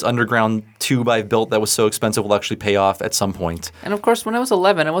 Hopefully all this underground tube I've built that was so expensive will actually pay off at some point. And of course, when I was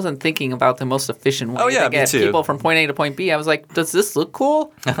 11, I wasn't thinking about the most efficient way to get people from point A to point B. I was like, does this look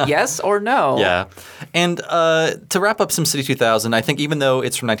cool? Yes or no? Yeah. And to wrap up SimCity 2000, I think even though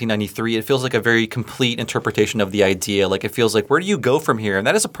it's from 1993, it feels like a very complete interpretation of the idea. Like, it feels like, where do you go from here? And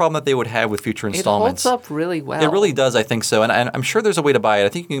that is a problem that they would have with future installments. It holds up really well. It really does, I think so. And I'm sure there's a way to buy it. I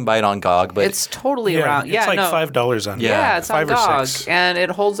think you can buy it on GOG. But it's totally around. It's like $5 on GOG. Yeah, it's on GOG. $5 or $6. And it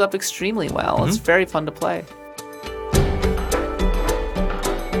holds up extremely well. Mm-hmm. It's very fun to play.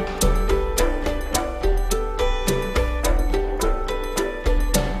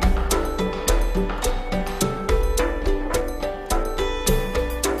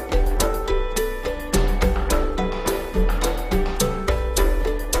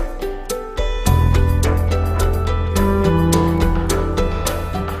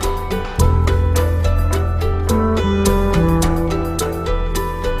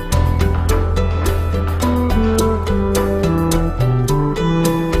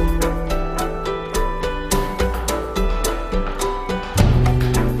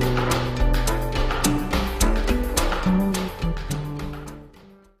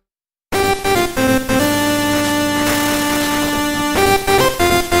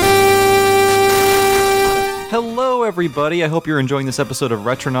 Everybody, I hope you're enjoying this episode of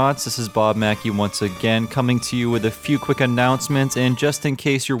Retronauts. This is Bob Mackey once again, coming to you with a few quick announcements. And just in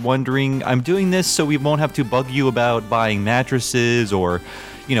case you're wondering, I'm doing this so we won't have to bug you about buying mattresses or,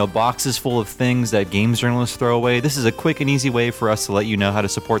 boxes full of things that games journalists throw away. This is a quick and easy way for us to let you know how to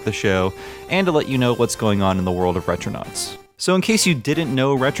support the show and to let you know what's going on in the world of Retronauts. So in case you didn't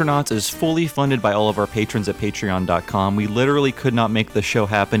know, Retronauts is fully funded by all of our patrons at patreon.com. We literally could not make the show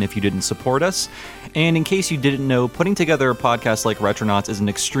happen if you didn't support us. And in case you didn't know, putting together a podcast like Retronauts is an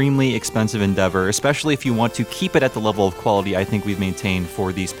extremely expensive endeavor, especially if you want to keep it at the level of quality I think we've maintained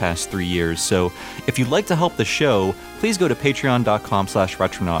for these past 3 years. So if you'd like to help the show, please go to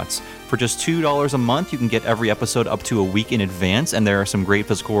patreon.com/Retronauts. For just $2 a month, you can get every episode up to a week in advance, and there are some great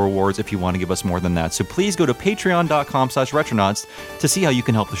physical rewards if you want to give us more than that. So please go to patreon.com/Retronauts to see how you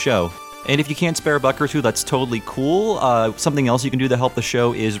can help the show. And if you can't spare a buck or two, that's totally cool. Something else you can do to help the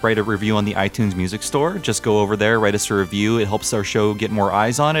show is write a review on the iTunes Music Store. Just go over there, write us a review. It helps our show get more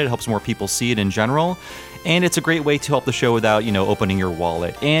eyes on it. It helps more people see it in general. And it's a great way to help the show without, opening your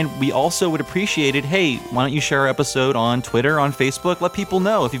wallet. And we also would appreciate it. Hey, why don't you share our episode on Twitter, on Facebook? Let people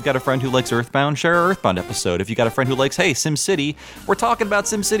know. If you've got a friend who likes Earthbound, share our Earthbound episode. If you got a friend who likes, hey, SimCity, we're talking about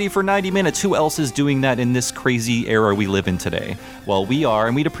SimCity for 90 minutes. Who else is doing that in this crazy era we live in today? Well, we are,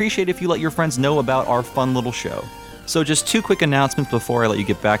 and we'd appreciate if you let your friends know about our fun little show. So just two quick announcements before I let you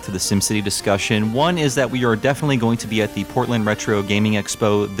get back to the SimCity discussion. One is that we are definitely going to be at the Portland Retro Gaming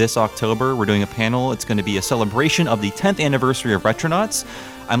Expo this October. We're doing a panel. It's going to be a celebration of the 10th anniversary of Retronauts.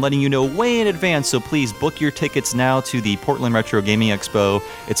 I'm letting you know way in advance, so please book your tickets now to the Portland Retro Gaming Expo.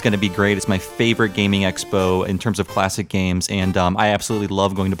 It's going to be great. It's my favorite gaming expo in terms of classic games, and I absolutely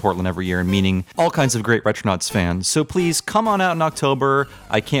love going to Portland every year and meeting all kinds of great Retronauts fans. So please come on out in October.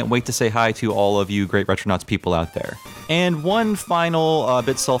 I can't wait to say hi to all of you great Retronauts people out there. And one final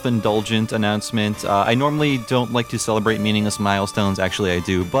bit self-indulgent announcement. I normally don't like to celebrate meaningless milestones. Actually, I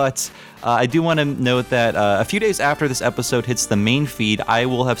do, but I do want to note that a few days after this episode hits the main feed, I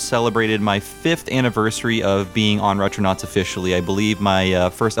will have celebrated my 5th anniversary of being on Retronauts officially. I believe my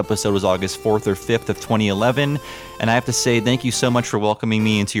first episode was August 4th or 5th of 2011, and I have to say thank you so much for welcoming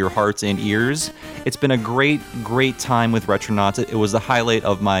me into your hearts and ears. It's been a great, great time with Retronauts. It was the highlight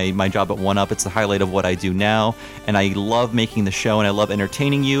of my job at 1UP. It's the highlight of what I do now, and I love making the show, and I love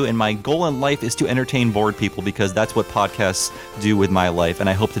entertaining you, and my goal in life is to entertain bored people because that's what podcasts do with my life, and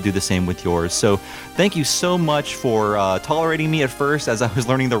I hope to do the same with yours. So thank you so much for tolerating me at first as I was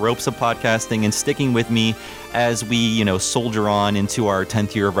learning the ropes of podcasting and sticking with me as we, soldier on into our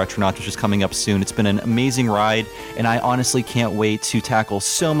 10th year of Retronauts, which is coming up soon. It's been an amazing ride, and I honestly can't wait to tackle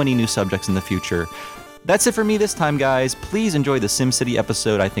so many new subjects in the future. That's it for me this time, guys. Please enjoy the SimCity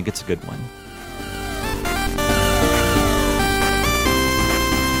episode. I think it's a good one.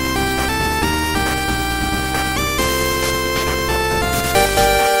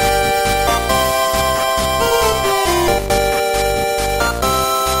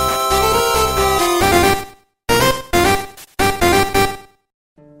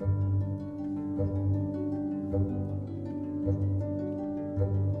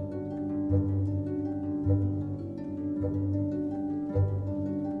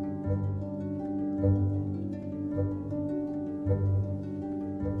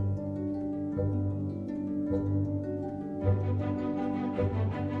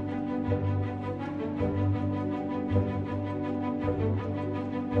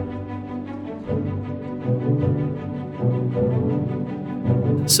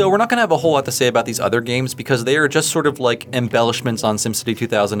 So we're not going to have a whole lot to say about these other games because they are just sort of like embellishments on SimCity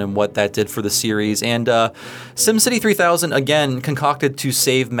 2000 and what that did for the series. And SimCity 3000, again, concocted to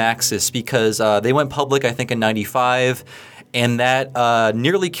save Maxis because they went public, I think, in 95. And that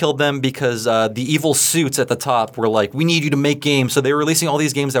nearly killed them because the evil suits at the top were like, we need you to make games. So they were releasing all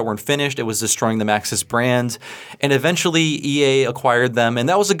these games that weren't finished. It was destroying the Maxis brand. And eventually EA acquired them. And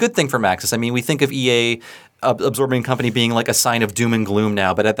that was a good thing for Maxis. I mean, we think of EA absorbing company being like a sign of doom and gloom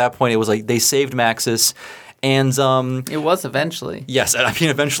now. But at that point, it was like they saved Maxis. And it was eventually. Yes, I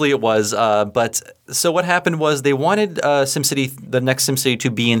mean, eventually it was. But so what happened was they wanted SimCity, the next SimCity, to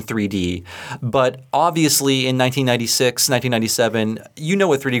be in 3D. But obviously in 1996, 1997, you know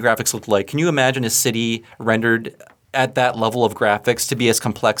what 3D graphics looked like. Can you imagine a city rendered at that level of graphics to be as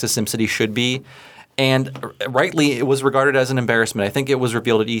complex as SimCity should be? And rightly, it was regarded as an embarrassment. I think it was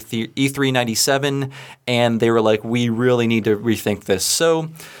revealed at E3 97, and they were like, we really need to rethink this. So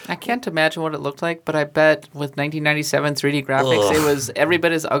I can't imagine what it looked like, but I bet with 1997 3D graphics, it was every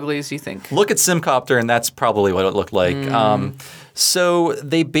bit as ugly as you think. Look at SimCopter, and that's probably what it looked like. So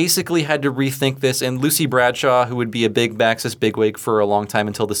they basically had to rethink this, and Lucy Bradshaw, who would be a big Maxis bigwig for a long time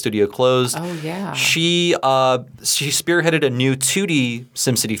until the studio closed, she spearheaded a new 2D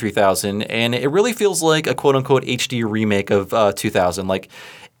SimCity 3000, and it really feels like a quote-unquote HD remake of 2000. Like,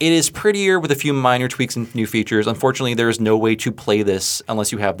 it is prettier with a few minor tweaks and new features. Unfortunately, there is no way to play this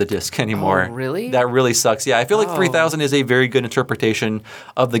unless you have the disc anymore. Oh, really? That really sucks. Yeah, I feel like 3000 is a very good interpretation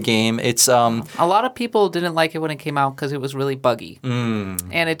of the game. It's a lot of people didn't like it when it came out because it was really buggy. And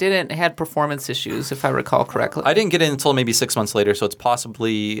it had performance issues, if I recall correctly. I didn't get it until maybe 6 months later, so it's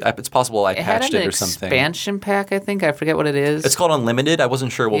possible I patched it or something. It had an expansion pack, I think. I forget what it is. It's called Unlimited. I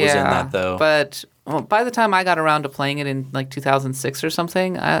wasn't sure what was in that, though. But by the time I got around to playing it in like 2006 or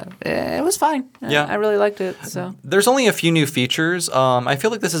something, it was fine. Yeah. I really liked it. So there's only a few new features. I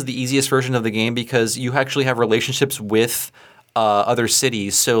feel like this is the easiest version of the game because you actually have relationships with other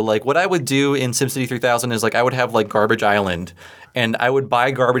cities. So like what I would do in SimCity 3000 is like I would have like Garbage Island, and I would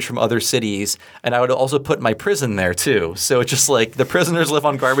buy garbage from other cities, and I would also put my prison there too. So it's just like the prisoners live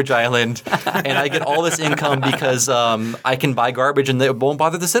on Garbage Island, and I get all this income because I can buy garbage and it won't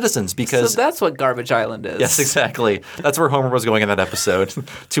bother the citizens because... So that's what Garbage Island is. Yes, exactly. That's where Homer was going in that episode,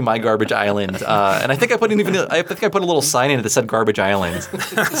 to my Garbage Island. And I think I put a little sign in it that said Garbage Island.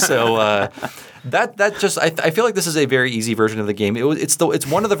 So... I feel like this is a very easy version of the game. It's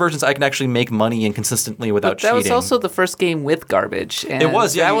one of the versions I can actually make money in consistently without cheating. That was also the first game with garbage garbage. And It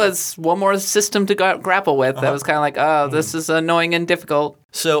was, yeah. That was one more system to grapple with. That was kind of like, oh, this is annoying and difficult.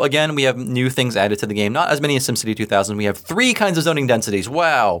 So again, we have new things added to the game. Not as many as SimCity 2000. We have 3 kinds of zoning densities.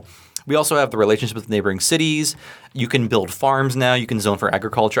 Wow. We also have the relationship with neighboring cities. You can build farms now. You can zone for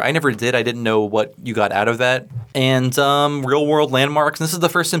agriculture. I never did. I didn't know what you got out of that. And real-world landmarks. And this is the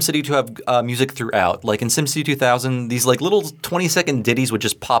first SimCity to have music throughout. Like in SimCity 2000, these like little 20-second ditties would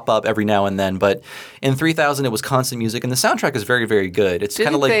just pop up every now and then. But in 3000, it was constant music. And the soundtrack is very, very good. It's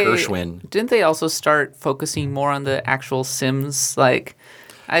kind of like Gershwin. Didn't they also start focusing more on the actual Sims? Like,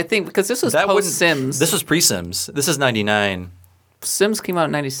 I think because this was post-Sims. This was pre-Sims. This is 99. Sims came out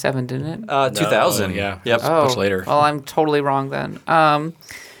in 97, didn't it? 2000. Yeah. Yep. Much later. Well, I'm totally wrong then.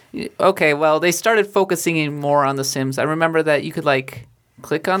 Okay, well, they started focusing more on the Sims. I remember that you could, like,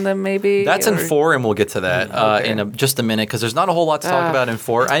 click on them maybe? That's in 4, and we'll get to that in just a minute, because there's not a whole lot to talk about in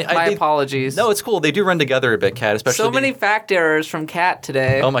 4. My apologies. No, it's cool. They do run together a bit, Kat, especially... So many fact errors from Kat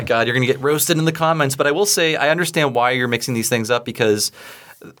today. Oh, my God. You're going to get roasted in the comments. But I will say I understand why you're mixing these things up, because...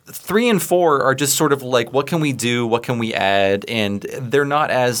 3 and 4 are just sort of like, what can we do? What can we add? And they're not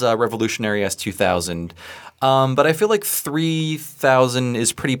as revolutionary as 2000. But I feel like 3000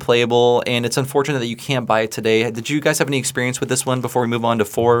 is pretty playable, and it's unfortunate that you can't buy it today. Did you guys have any experience with this one before we move on to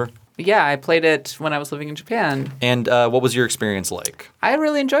 4? Yeah, I played it when I was living in Japan. And what was your experience like? I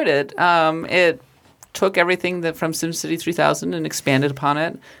really enjoyed it. It took everything from SimCity 3000 and expanded upon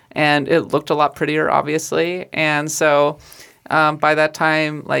it, and it looked a lot prettier, obviously. And so... by that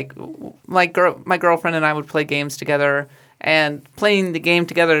time, like my girlfriend and I would play games together, and playing the game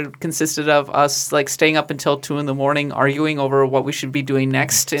together consisted of us like staying up until 2 a.m, arguing over what we should be doing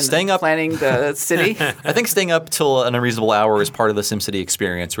next and planning the city. I think staying up till an unreasonable hour is part of the SimCity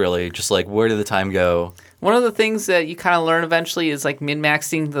experience, really. Just like, where did the time go? One of the things that you kind of learn eventually is like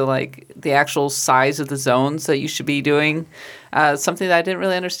min-maxing the actual size of the zones that you should be doing. Something that I didn't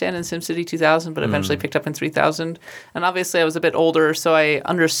really understand in SimCity 2000, but eventually picked up in 3000. And obviously I was a bit older, so I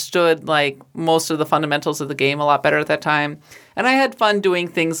understood like most of the fundamentals of the game a lot better at that time. And I had fun doing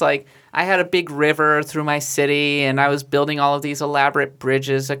things like I had a big river through my city, and I was building all of these elaborate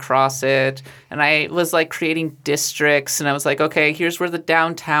bridges across it. And I was like creating districts, and I was like, okay, here's where the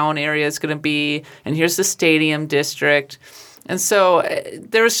downtown area is going to be, and here's the stadium district. And so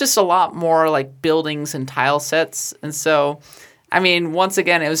there was just a lot more like buildings and tile sets. And so, I mean, once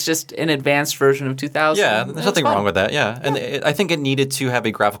again, it was just an advanced version of 2000. Yeah, there's nothing wrong with that. Yeah. And I think it needed to have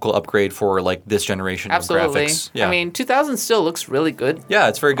a graphical upgrade for like this generation of graphics. Yeah. I mean, 2000 still looks really good. Yeah,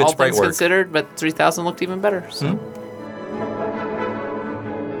 it's very good sprite work. All things considered, but 3000 looked even better. So. Mm-hmm.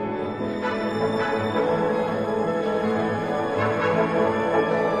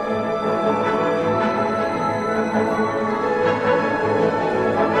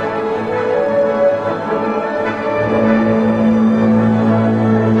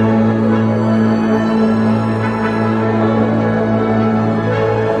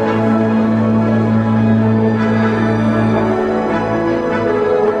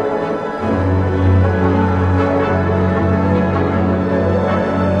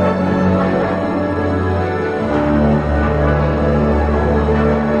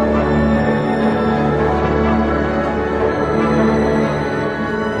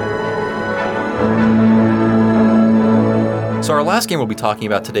 Our last game we'll be talking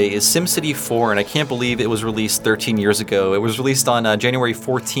about today is SimCity 4, and I can't believe it was released 13 years ago. It was released on January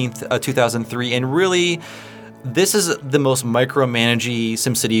 14th, 2003, and really... this is the most micromanagey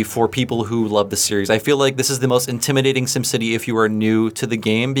SimCity for people who love the series. I feel like this is the most intimidating SimCity if you are new to the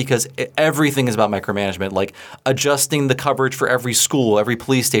game, because everything is about micromanagement, like adjusting the coverage for every school, every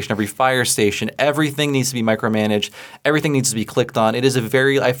police station, every fire station. Everything needs to be micromanaged. Everything needs to be clicked on. It is a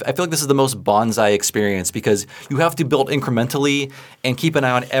very, I feel like this is the most bonsai experience, because you have to build incrementally and keep an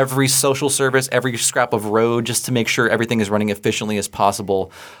eye on every social service, every scrap of road, just to make sure everything is running efficiently as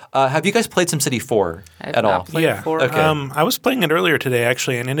possible. Have you guys played SimCity 4 at all? Yeah. Okay. I was playing it earlier today,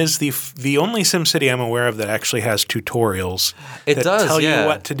 actually, and it is the only SimCity I'm aware of that actually has tutorials that tell you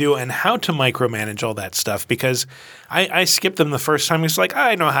what to do and how to micromanage all that stuff, because I skipped them the first time. It's like,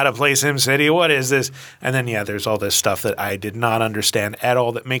 I know how to play SimCity. What is this? And then, there's all this stuff that I did not understand at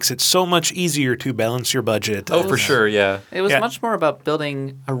all that makes it so much easier to balance your budget. Oh, for sure, yeah. It was much more about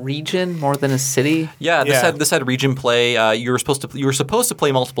building a region more than a city. Yeah, this had region play. You were supposed to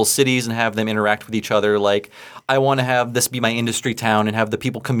play multiple people's cities and have them interact with each other. Like, I want to have this be my industry town and have the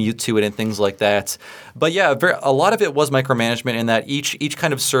people commute to it and things like that. But yeah, a lot of it was micromanagement in that each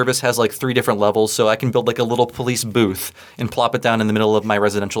kind of service has like 3 different levels. So I can build like a little police booth and plop it down in the middle of my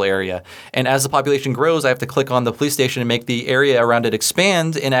residential area. And as the population grows, I have to click on the police station and make the area around it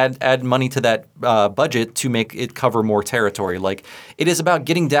expand and add money to that budget to make it cover more territory. Like, it is about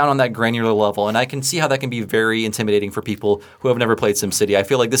getting down on that granular level. And I can see how that can be very intimidating for people who have never played SimCity. I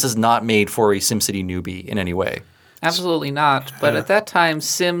feel like this is not made for a SimCity newbie in any way. Absolutely not. But at that time,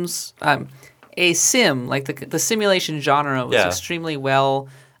 a sim, like the simulation genre, was extremely well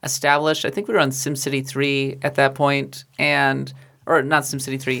established. I think we were on SimCity 3 at that point, or not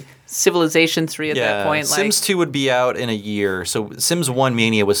SimCity 3, Civilization 3 at that point. Sims 2 would be out in a year, so Sims 1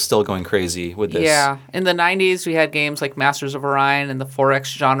 mania was still going crazy with this. Yeah. In the 90s, we had games like Masters of Orion and the 4X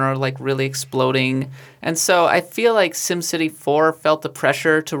genre like really exploding. And so I feel like SimCity 4 felt the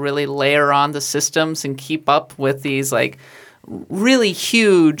pressure to really layer on the systems and keep up with these like really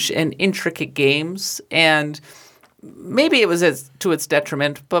huge and intricate games. And maybe it was to its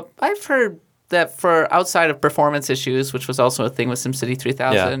detriment, but I've heard that for outside of performance issues, which was also a thing with SimCity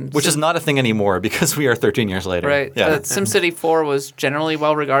 3000. Which is not a thing anymore because we are 13 years later. Right. Yeah. SimCity 4 was generally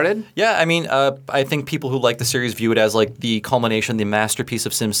well regarded. Yeah, I mean, I think people who like the series view it as like the culmination, the masterpiece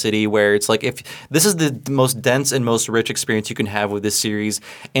of SimCity, where it's like if this is the most dense and most rich experience you can have with this series.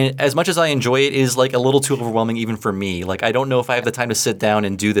 And as much as I enjoy it, it is like a little too overwhelming even for me. Like, I don't know if I have the time to sit down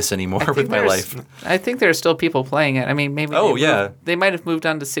and do this anymore with my life. I think there are still people playing it. I mean, maybe they might have moved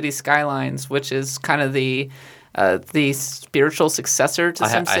on to City Skylines, which is kind of the spiritual successor to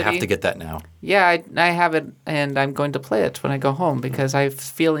SimCity. I have to get that now. Yeah, I have it, and I'm going to play it when I go home because I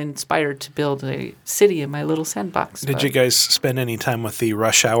feel inspired to build a city in my little sandbox. Did you guys spend any time with the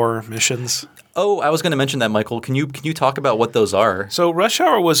Rush Hour missions? Oh, I was going to mention that, Michael. Can you talk about what those are? So Rush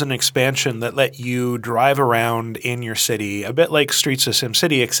Hour was an expansion that let you drive around in your city, a bit like Streets of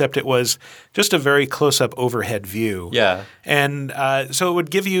SimCity, except it was just a very close-up overhead view. Yeah. And so it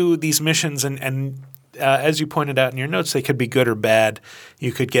would give you these missions and as you pointed out in your notes, they could be good or bad.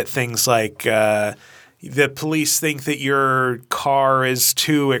 You could get things like the police think that your car is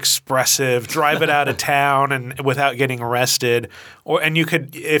too expressive, drive it out of town and without getting arrested. And you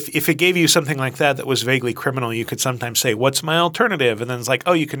could, if it gave you something like that was vaguely criminal, you could sometimes say, "What's my alternative?" And then it's like,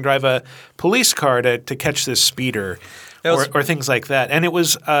 "Oh, you can drive a police car to catch this speeder." Or things like that. And it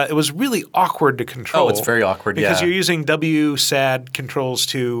was really awkward to control. Oh, it's very awkward, because you're using WSAD controls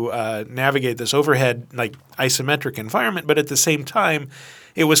to navigate this overhead, like, isometric environment. But at the same time,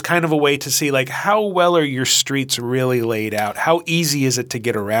 it was kind of a way to see, like, how well are your streets really laid out? How easy is it to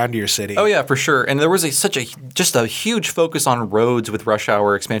get around your city? Oh, yeah, for sure. And there was just a huge focus on roads with Rush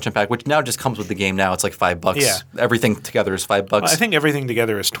Hour expansion pack, which now just comes with the game now. It's like $5. Yeah. Everything together is $5. Well, I think everything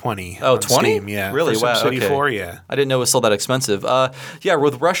together is $20. Oh, 20? Steam, yeah. Really? For wow. SimCity Okay. 4, yeah. I didn't know it was still that expensive. Yeah,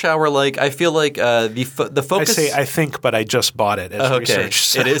 with Rush Hour, like, I feel like the focus. I think, but I just bought it as research.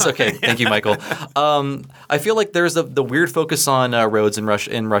 So. It is? Okay. Thank you, Michael. I feel like there's the weird focus on roads in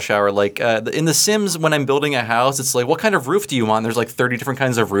Rush Hour. Like in The Sims, when I'm building a house, it's like, what kind of roof do you want? There's like 30 different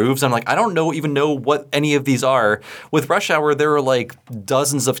kinds of roofs. I'm like, I don't even know what any of these are. With Rush Hour, there are like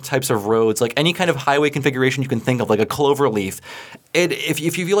dozens of types of roads, like any kind of highway configuration you can think of, like a clover leaf.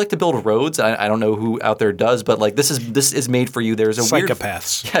 If you like to build roads, I don't know who out there does, but like this is made for you. There's a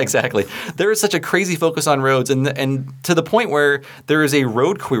psychopaths. Yeah, exactly. There is such a crazy focus on roads, and to the point where there is a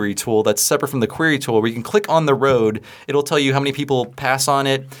road query tool that's separate from the query tool, where you can click on the road, it'll tell you how many people pass on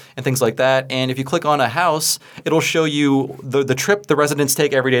it and things like that. And if you click on a house, it'll show you the trip the residents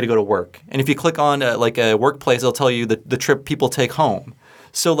take every day to go to work. And if you click on a workplace, it'll tell you the trip people take home.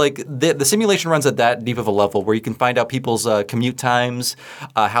 So like the simulation runs at that deep of a level where you can find out people's commute times,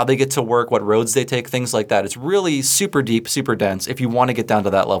 how they get to work, what roads they take, things like that. It's really super deep, super dense. If you want to get down to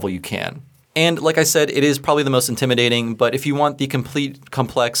that level, you can. And like I said, it is probably the most intimidating, but if you want the complete,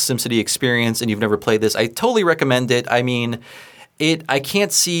 complex SimCity experience and you've never played this, I totally recommend it. I mean, I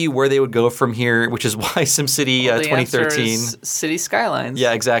can't see where they would go from here, which is why SimCity 2013. City Skylines.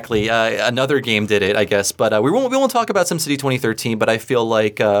 Yeah, exactly. Another game did it, I guess. But we won't talk about SimCity 2013. But I feel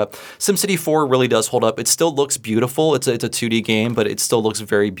like SimCity 4 really does hold up. It still looks beautiful. It's a 2D game, but it still looks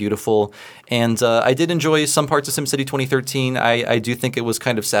very beautiful. And I did enjoy some parts of SimCity 2013. I do think it was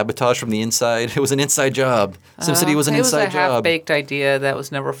kind of sabotaged from the inside. It was an inside job. SimCity was an inside job. It was a half-baked idea that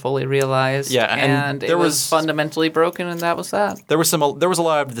was never fully realized. Yeah, and it was fundamentally broken, and that was that. There was a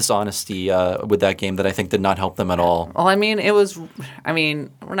lot of dishonesty with that game that I think did not help them at all. Well, I mean,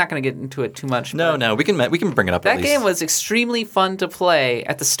 we're not going to get into it too much. No, we can bring it up. That at least. game was extremely fun to play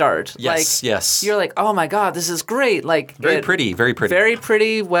at the start. Yes. You're like, oh my god, this is great. Like very pretty. very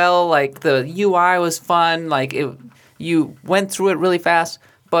pretty. Well, like the UI was fun. Like you went through it really fast.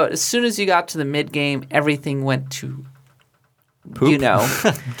 But as soon as you got to the mid game, everything went to poop.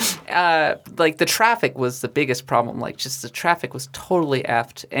 Like the traffic was the biggest problem. Like just the traffic was totally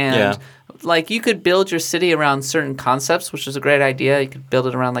effed. And like you could build your city around certain concepts, which was a great idea. You could build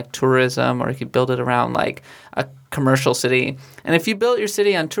it around like tourism, or you could build it around like a commercial city. And if you built your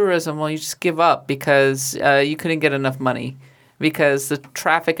city on tourism, well, you just give up because you couldn't get enough money. Because the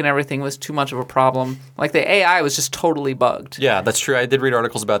traffic and everything was too much of a problem. Like the AI was just totally bugged. Yeah, that's true. I did read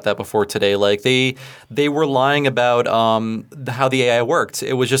articles about that before today. Like they were lying about how the AI worked.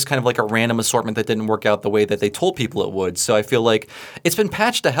 It was just kind of like a random assortment that didn't work out the way that they told people it would. So I feel like it's been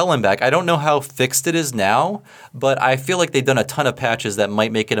patched to hell and back. I don't know how fixed it is now, but I feel like they've done a ton of patches that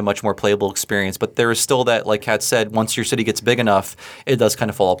might make it a much more playable experience. But there is still that, like Kat said, once your city gets big enough, it does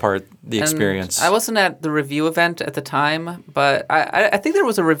kind of fall apart, the experience. I wasn't at the review event at the time, but I think there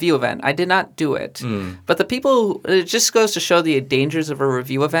was a review event. I did not do it. But the people, it just goes to show the dangers of a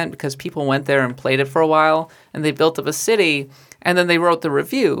review event because people went there and played it for a while and they built up a city and then they wrote the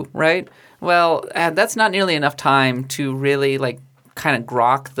review, right? Well, that's not nearly enough time to really like kind of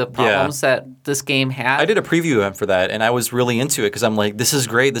grok the problems that this game had. I did a preview event for that, and I was really into it because I'm like, this is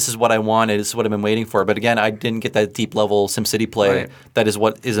great. This is what I wanted. This is what I've been waiting for. But again, I didn't get that deep level SimCity play that is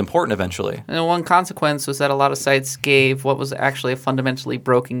what is important eventually. And one consequence was that a lot of sites gave what was actually a fundamentally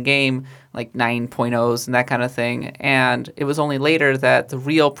broken game like 9.0s and that kind of thing. And it was only later that the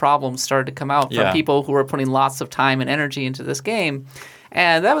real problems started to come out from people who were putting lots of time and energy into this game.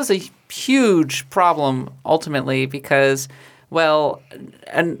 And that was a huge problem ultimately because well,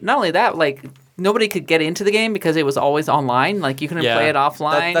 and not only that, like nobody could get into the game because it was always online. Like you couldn't play it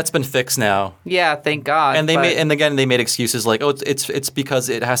offline. That's been fixed now. Yeah, thank God. And they made excuses like, oh, it's because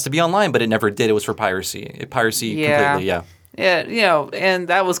it has to be online, but it never did. It was for piracy. Completely. Yeah. Yeah, and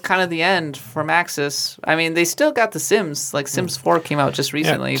that was kind of the end for Maxis. I mean, they still got The Sims. Like Sims 4 came out just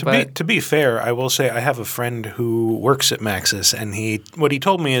recently. To be fair, I will say I have a friend who works at Maxis, and what he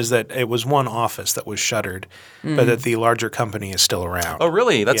told me is that it was one office that was shuttered, but that the larger company is still around. Oh,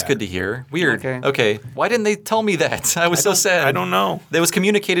 really? That's good to hear. Weird. Okay. Why didn't they tell me that? I was so sad. I don't know. It was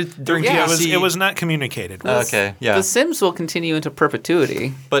communicated during GDC. It was not communicated. Okay, yeah. The Sims will continue into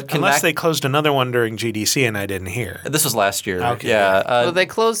perpetuity. But unless they closed another one during GDC and I didn't hear. This was last year. Okay. Yeah. Well, they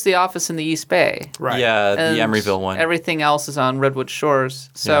closed the office in the East Bay. Right. Yeah, and the Emeryville one. Everything else is on Redwood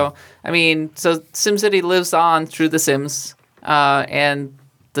Shores. So, I mean, SimCity lives on through The Sims, and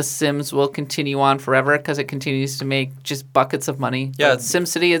The Sims will continue on forever because it continues to make just buckets of money. Yeah. But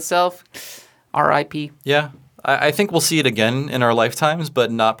SimCity itself, RIP. Yeah. I think we'll see it again in our lifetimes, but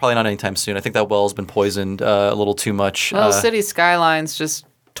probably not anytime soon. I think that well's been poisoned a little too much. Well, City Skylines just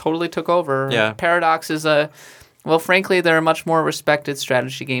totally took over. Yeah. Paradox is well, frankly, they're a much more respected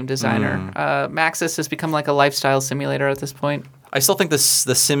strategy game designer. Maxis has become like a lifestyle simulator at this point. I still think the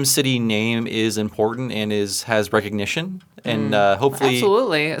SimCity name is important and has recognition, and hopefully...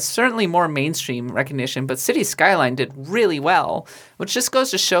 Absolutely. It's certainly more mainstream recognition, but City Skyline did really well, which just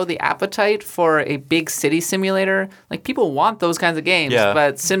goes to show the appetite for a big city simulator. Like, people want those kinds of games,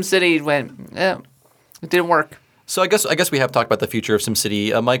 but SimCity went, it didn't work. So I guess we have talked about the future of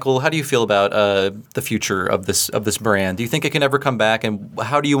SimCity. Michael, how do you feel about the future of this brand? Do you think it can ever come back, and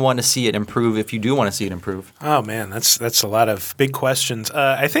how do you want to see it improve if you do want to see it improve? Oh man, that's a lot of big questions.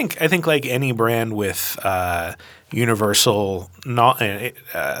 I think like any brand with universal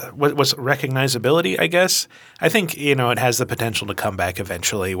what's recognizability, I guess. I think it has the potential to come back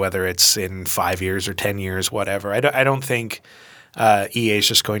eventually, whether it's in 5 years or 10 years, whatever. I don't think EA is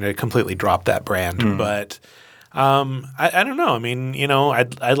just going to completely drop that brand, but. I don't know. I mean,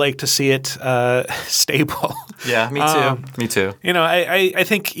 I'd like to see it stable. Yeah, me too. Me too. I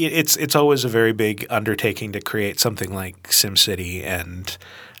think it's always a very big undertaking to create something like SimCity, and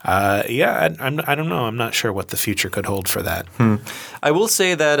I don't know. I'm not sure what the future could hold for that. I will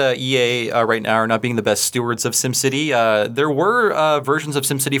say that EA right now are not being the best stewards of SimCity. There were versions of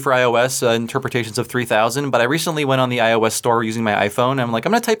SimCity for iOS, interpretations of 3000, but I recently went on the iOS store using my iPhone, and I'm like,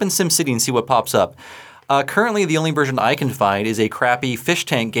 I'm going to type in SimCity and see what pops up. Currently, the only version I can find is a crappy fish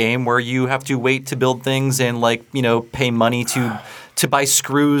tank game where you have to wait to build things and pay money to to buy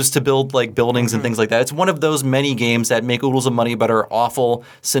screws to build like buildings and things like that. It's one of those many games that make oodles of money but are awful,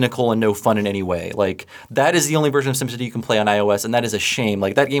 cynical, and no fun in any way. Like that is the only version of SimCity you can play on iOS, and that is a shame.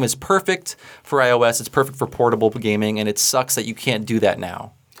 Like that game is perfect for iOS. It's perfect for portable gaming, and it sucks that you can't do that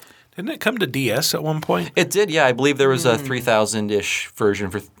now. Didn't it come to DS at one point? It did, yeah. I believe there was a 3000-ish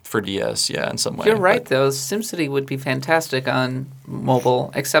version for DS, yeah, in some way. You're right, though. SimCity would be fantastic on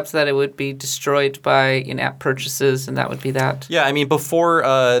mobile, except that it would be destroyed by in-app purchases, and that would be that. Yeah, I mean, before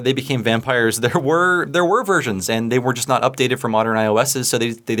they became vampires, there were versions, and they were just not updated for modern iOSs, so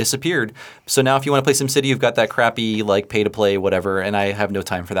they disappeared. So now if you want to play SimCity, you've got that crappy, like, pay-to-play whatever, and I have no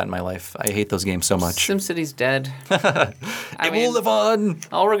time for that in my life. I hate those games so much. SimCity's dead. It will live on!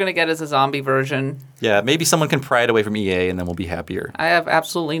 All we're going to get is a zombie version. Yeah, maybe someone can pry it away from EA, and then we'll be happier. I have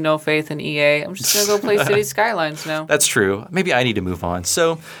absolutely no faith in EA. I'm just going to go play City Skylines now. That's true. Maybe I need to move on.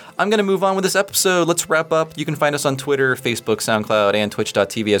 So I'm going to move on with this episode. Let's wrap up. You can find us on Twitter, Facebook, SoundCloud, and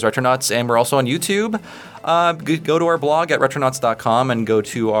Twitch.tv as Retronauts, and we're also on YouTube. Go to our blog at retronauts.com and go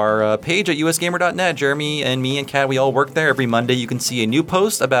to our page at usgamer.net. Jeremy and me and Kat, we all work there. Every Monday you can see a new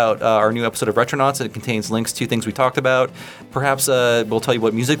post about our new episode of Retronauts. It contains links to things we talked about. Perhaps we'll tell you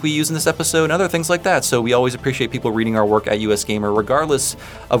what music we use in this episode and other things like that. So we always appreciate people reading our work at US Gamer, regardless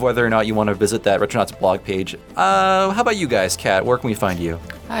of whether or not you want to visit that Retronauts blog page. How about you guys, Kat? Where can we find you?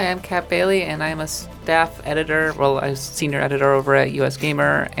 Hi, I'm Kat Bailey, and I'm a staff editor. Well, I'm a senior editor over at US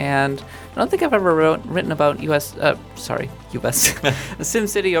Gamer, and I don't think I've ever written about SimCity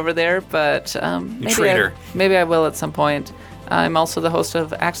over there, but maybe I will at some point. I'm also the host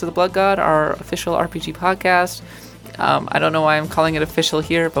of Axe of the Blood God, our official RPG podcast. I don't know why I'm calling it official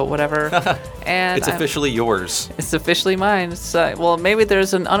here, but whatever. And it's officially yours. It's officially mine. Well, maybe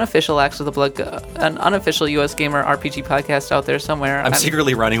there's an unofficial Axe of the Blood, an unofficial US Gamer RPG podcast out there somewhere. I'm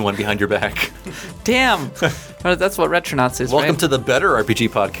secretly running one behind your back. Damn. Well, that's what Retronauts is, Welcome right? to the better RPG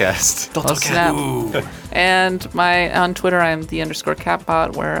podcast. Oh, snap. And on Twitter, I'm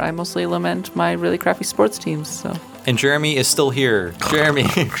the_Catbot, where I mostly lament my really crappy sports teams. So. And Jeremy is still here. Jeremy,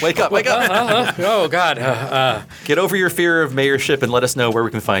 wake up, wake up. Oh, God. Get over your fear of mayorship and let us know where we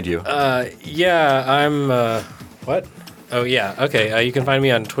can find you. Yeah, I'm, what? Oh, yeah, okay. You can find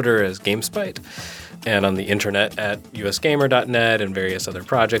me on Twitter as GameSpite and on the internet at usgamer.net and various other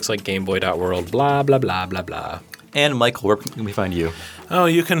projects like gameboy.world, blah, blah, blah, blah, blah. And Michael, where can we find you? Oh,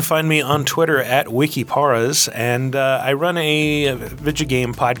 you can find me on Twitter at Wikiparas, and I run a video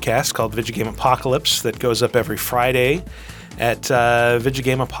game podcast called Video Game Apocalypse that goes up every Friday at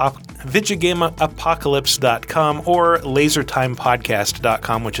VideoGameApocalypse.com or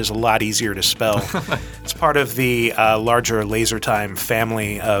LaserTimePodcast.com, which is a lot easier to spell. It's part of the larger LaserTime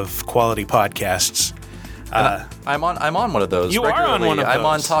family of quality podcasts. I'm on one of those. You regularly. are on one of those. I'm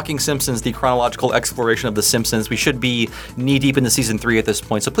on Talking Simpsons, the chronological exploration of The Simpsons. We should be knee-deep into Season 3 at this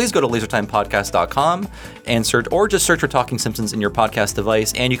point, so please go to lasertimepodcast.com and search for Talking Simpsons in your podcast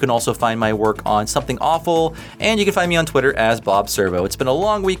device, and you can also find my work on Something Awful, and you can find me on Twitter as Bob Servo. It's been a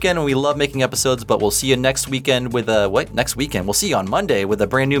long weekend, and we love making episodes, but we'll see you next weekend with next weekend? We'll see you on Monday with a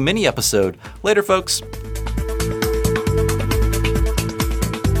brand new mini episode. Later, folks.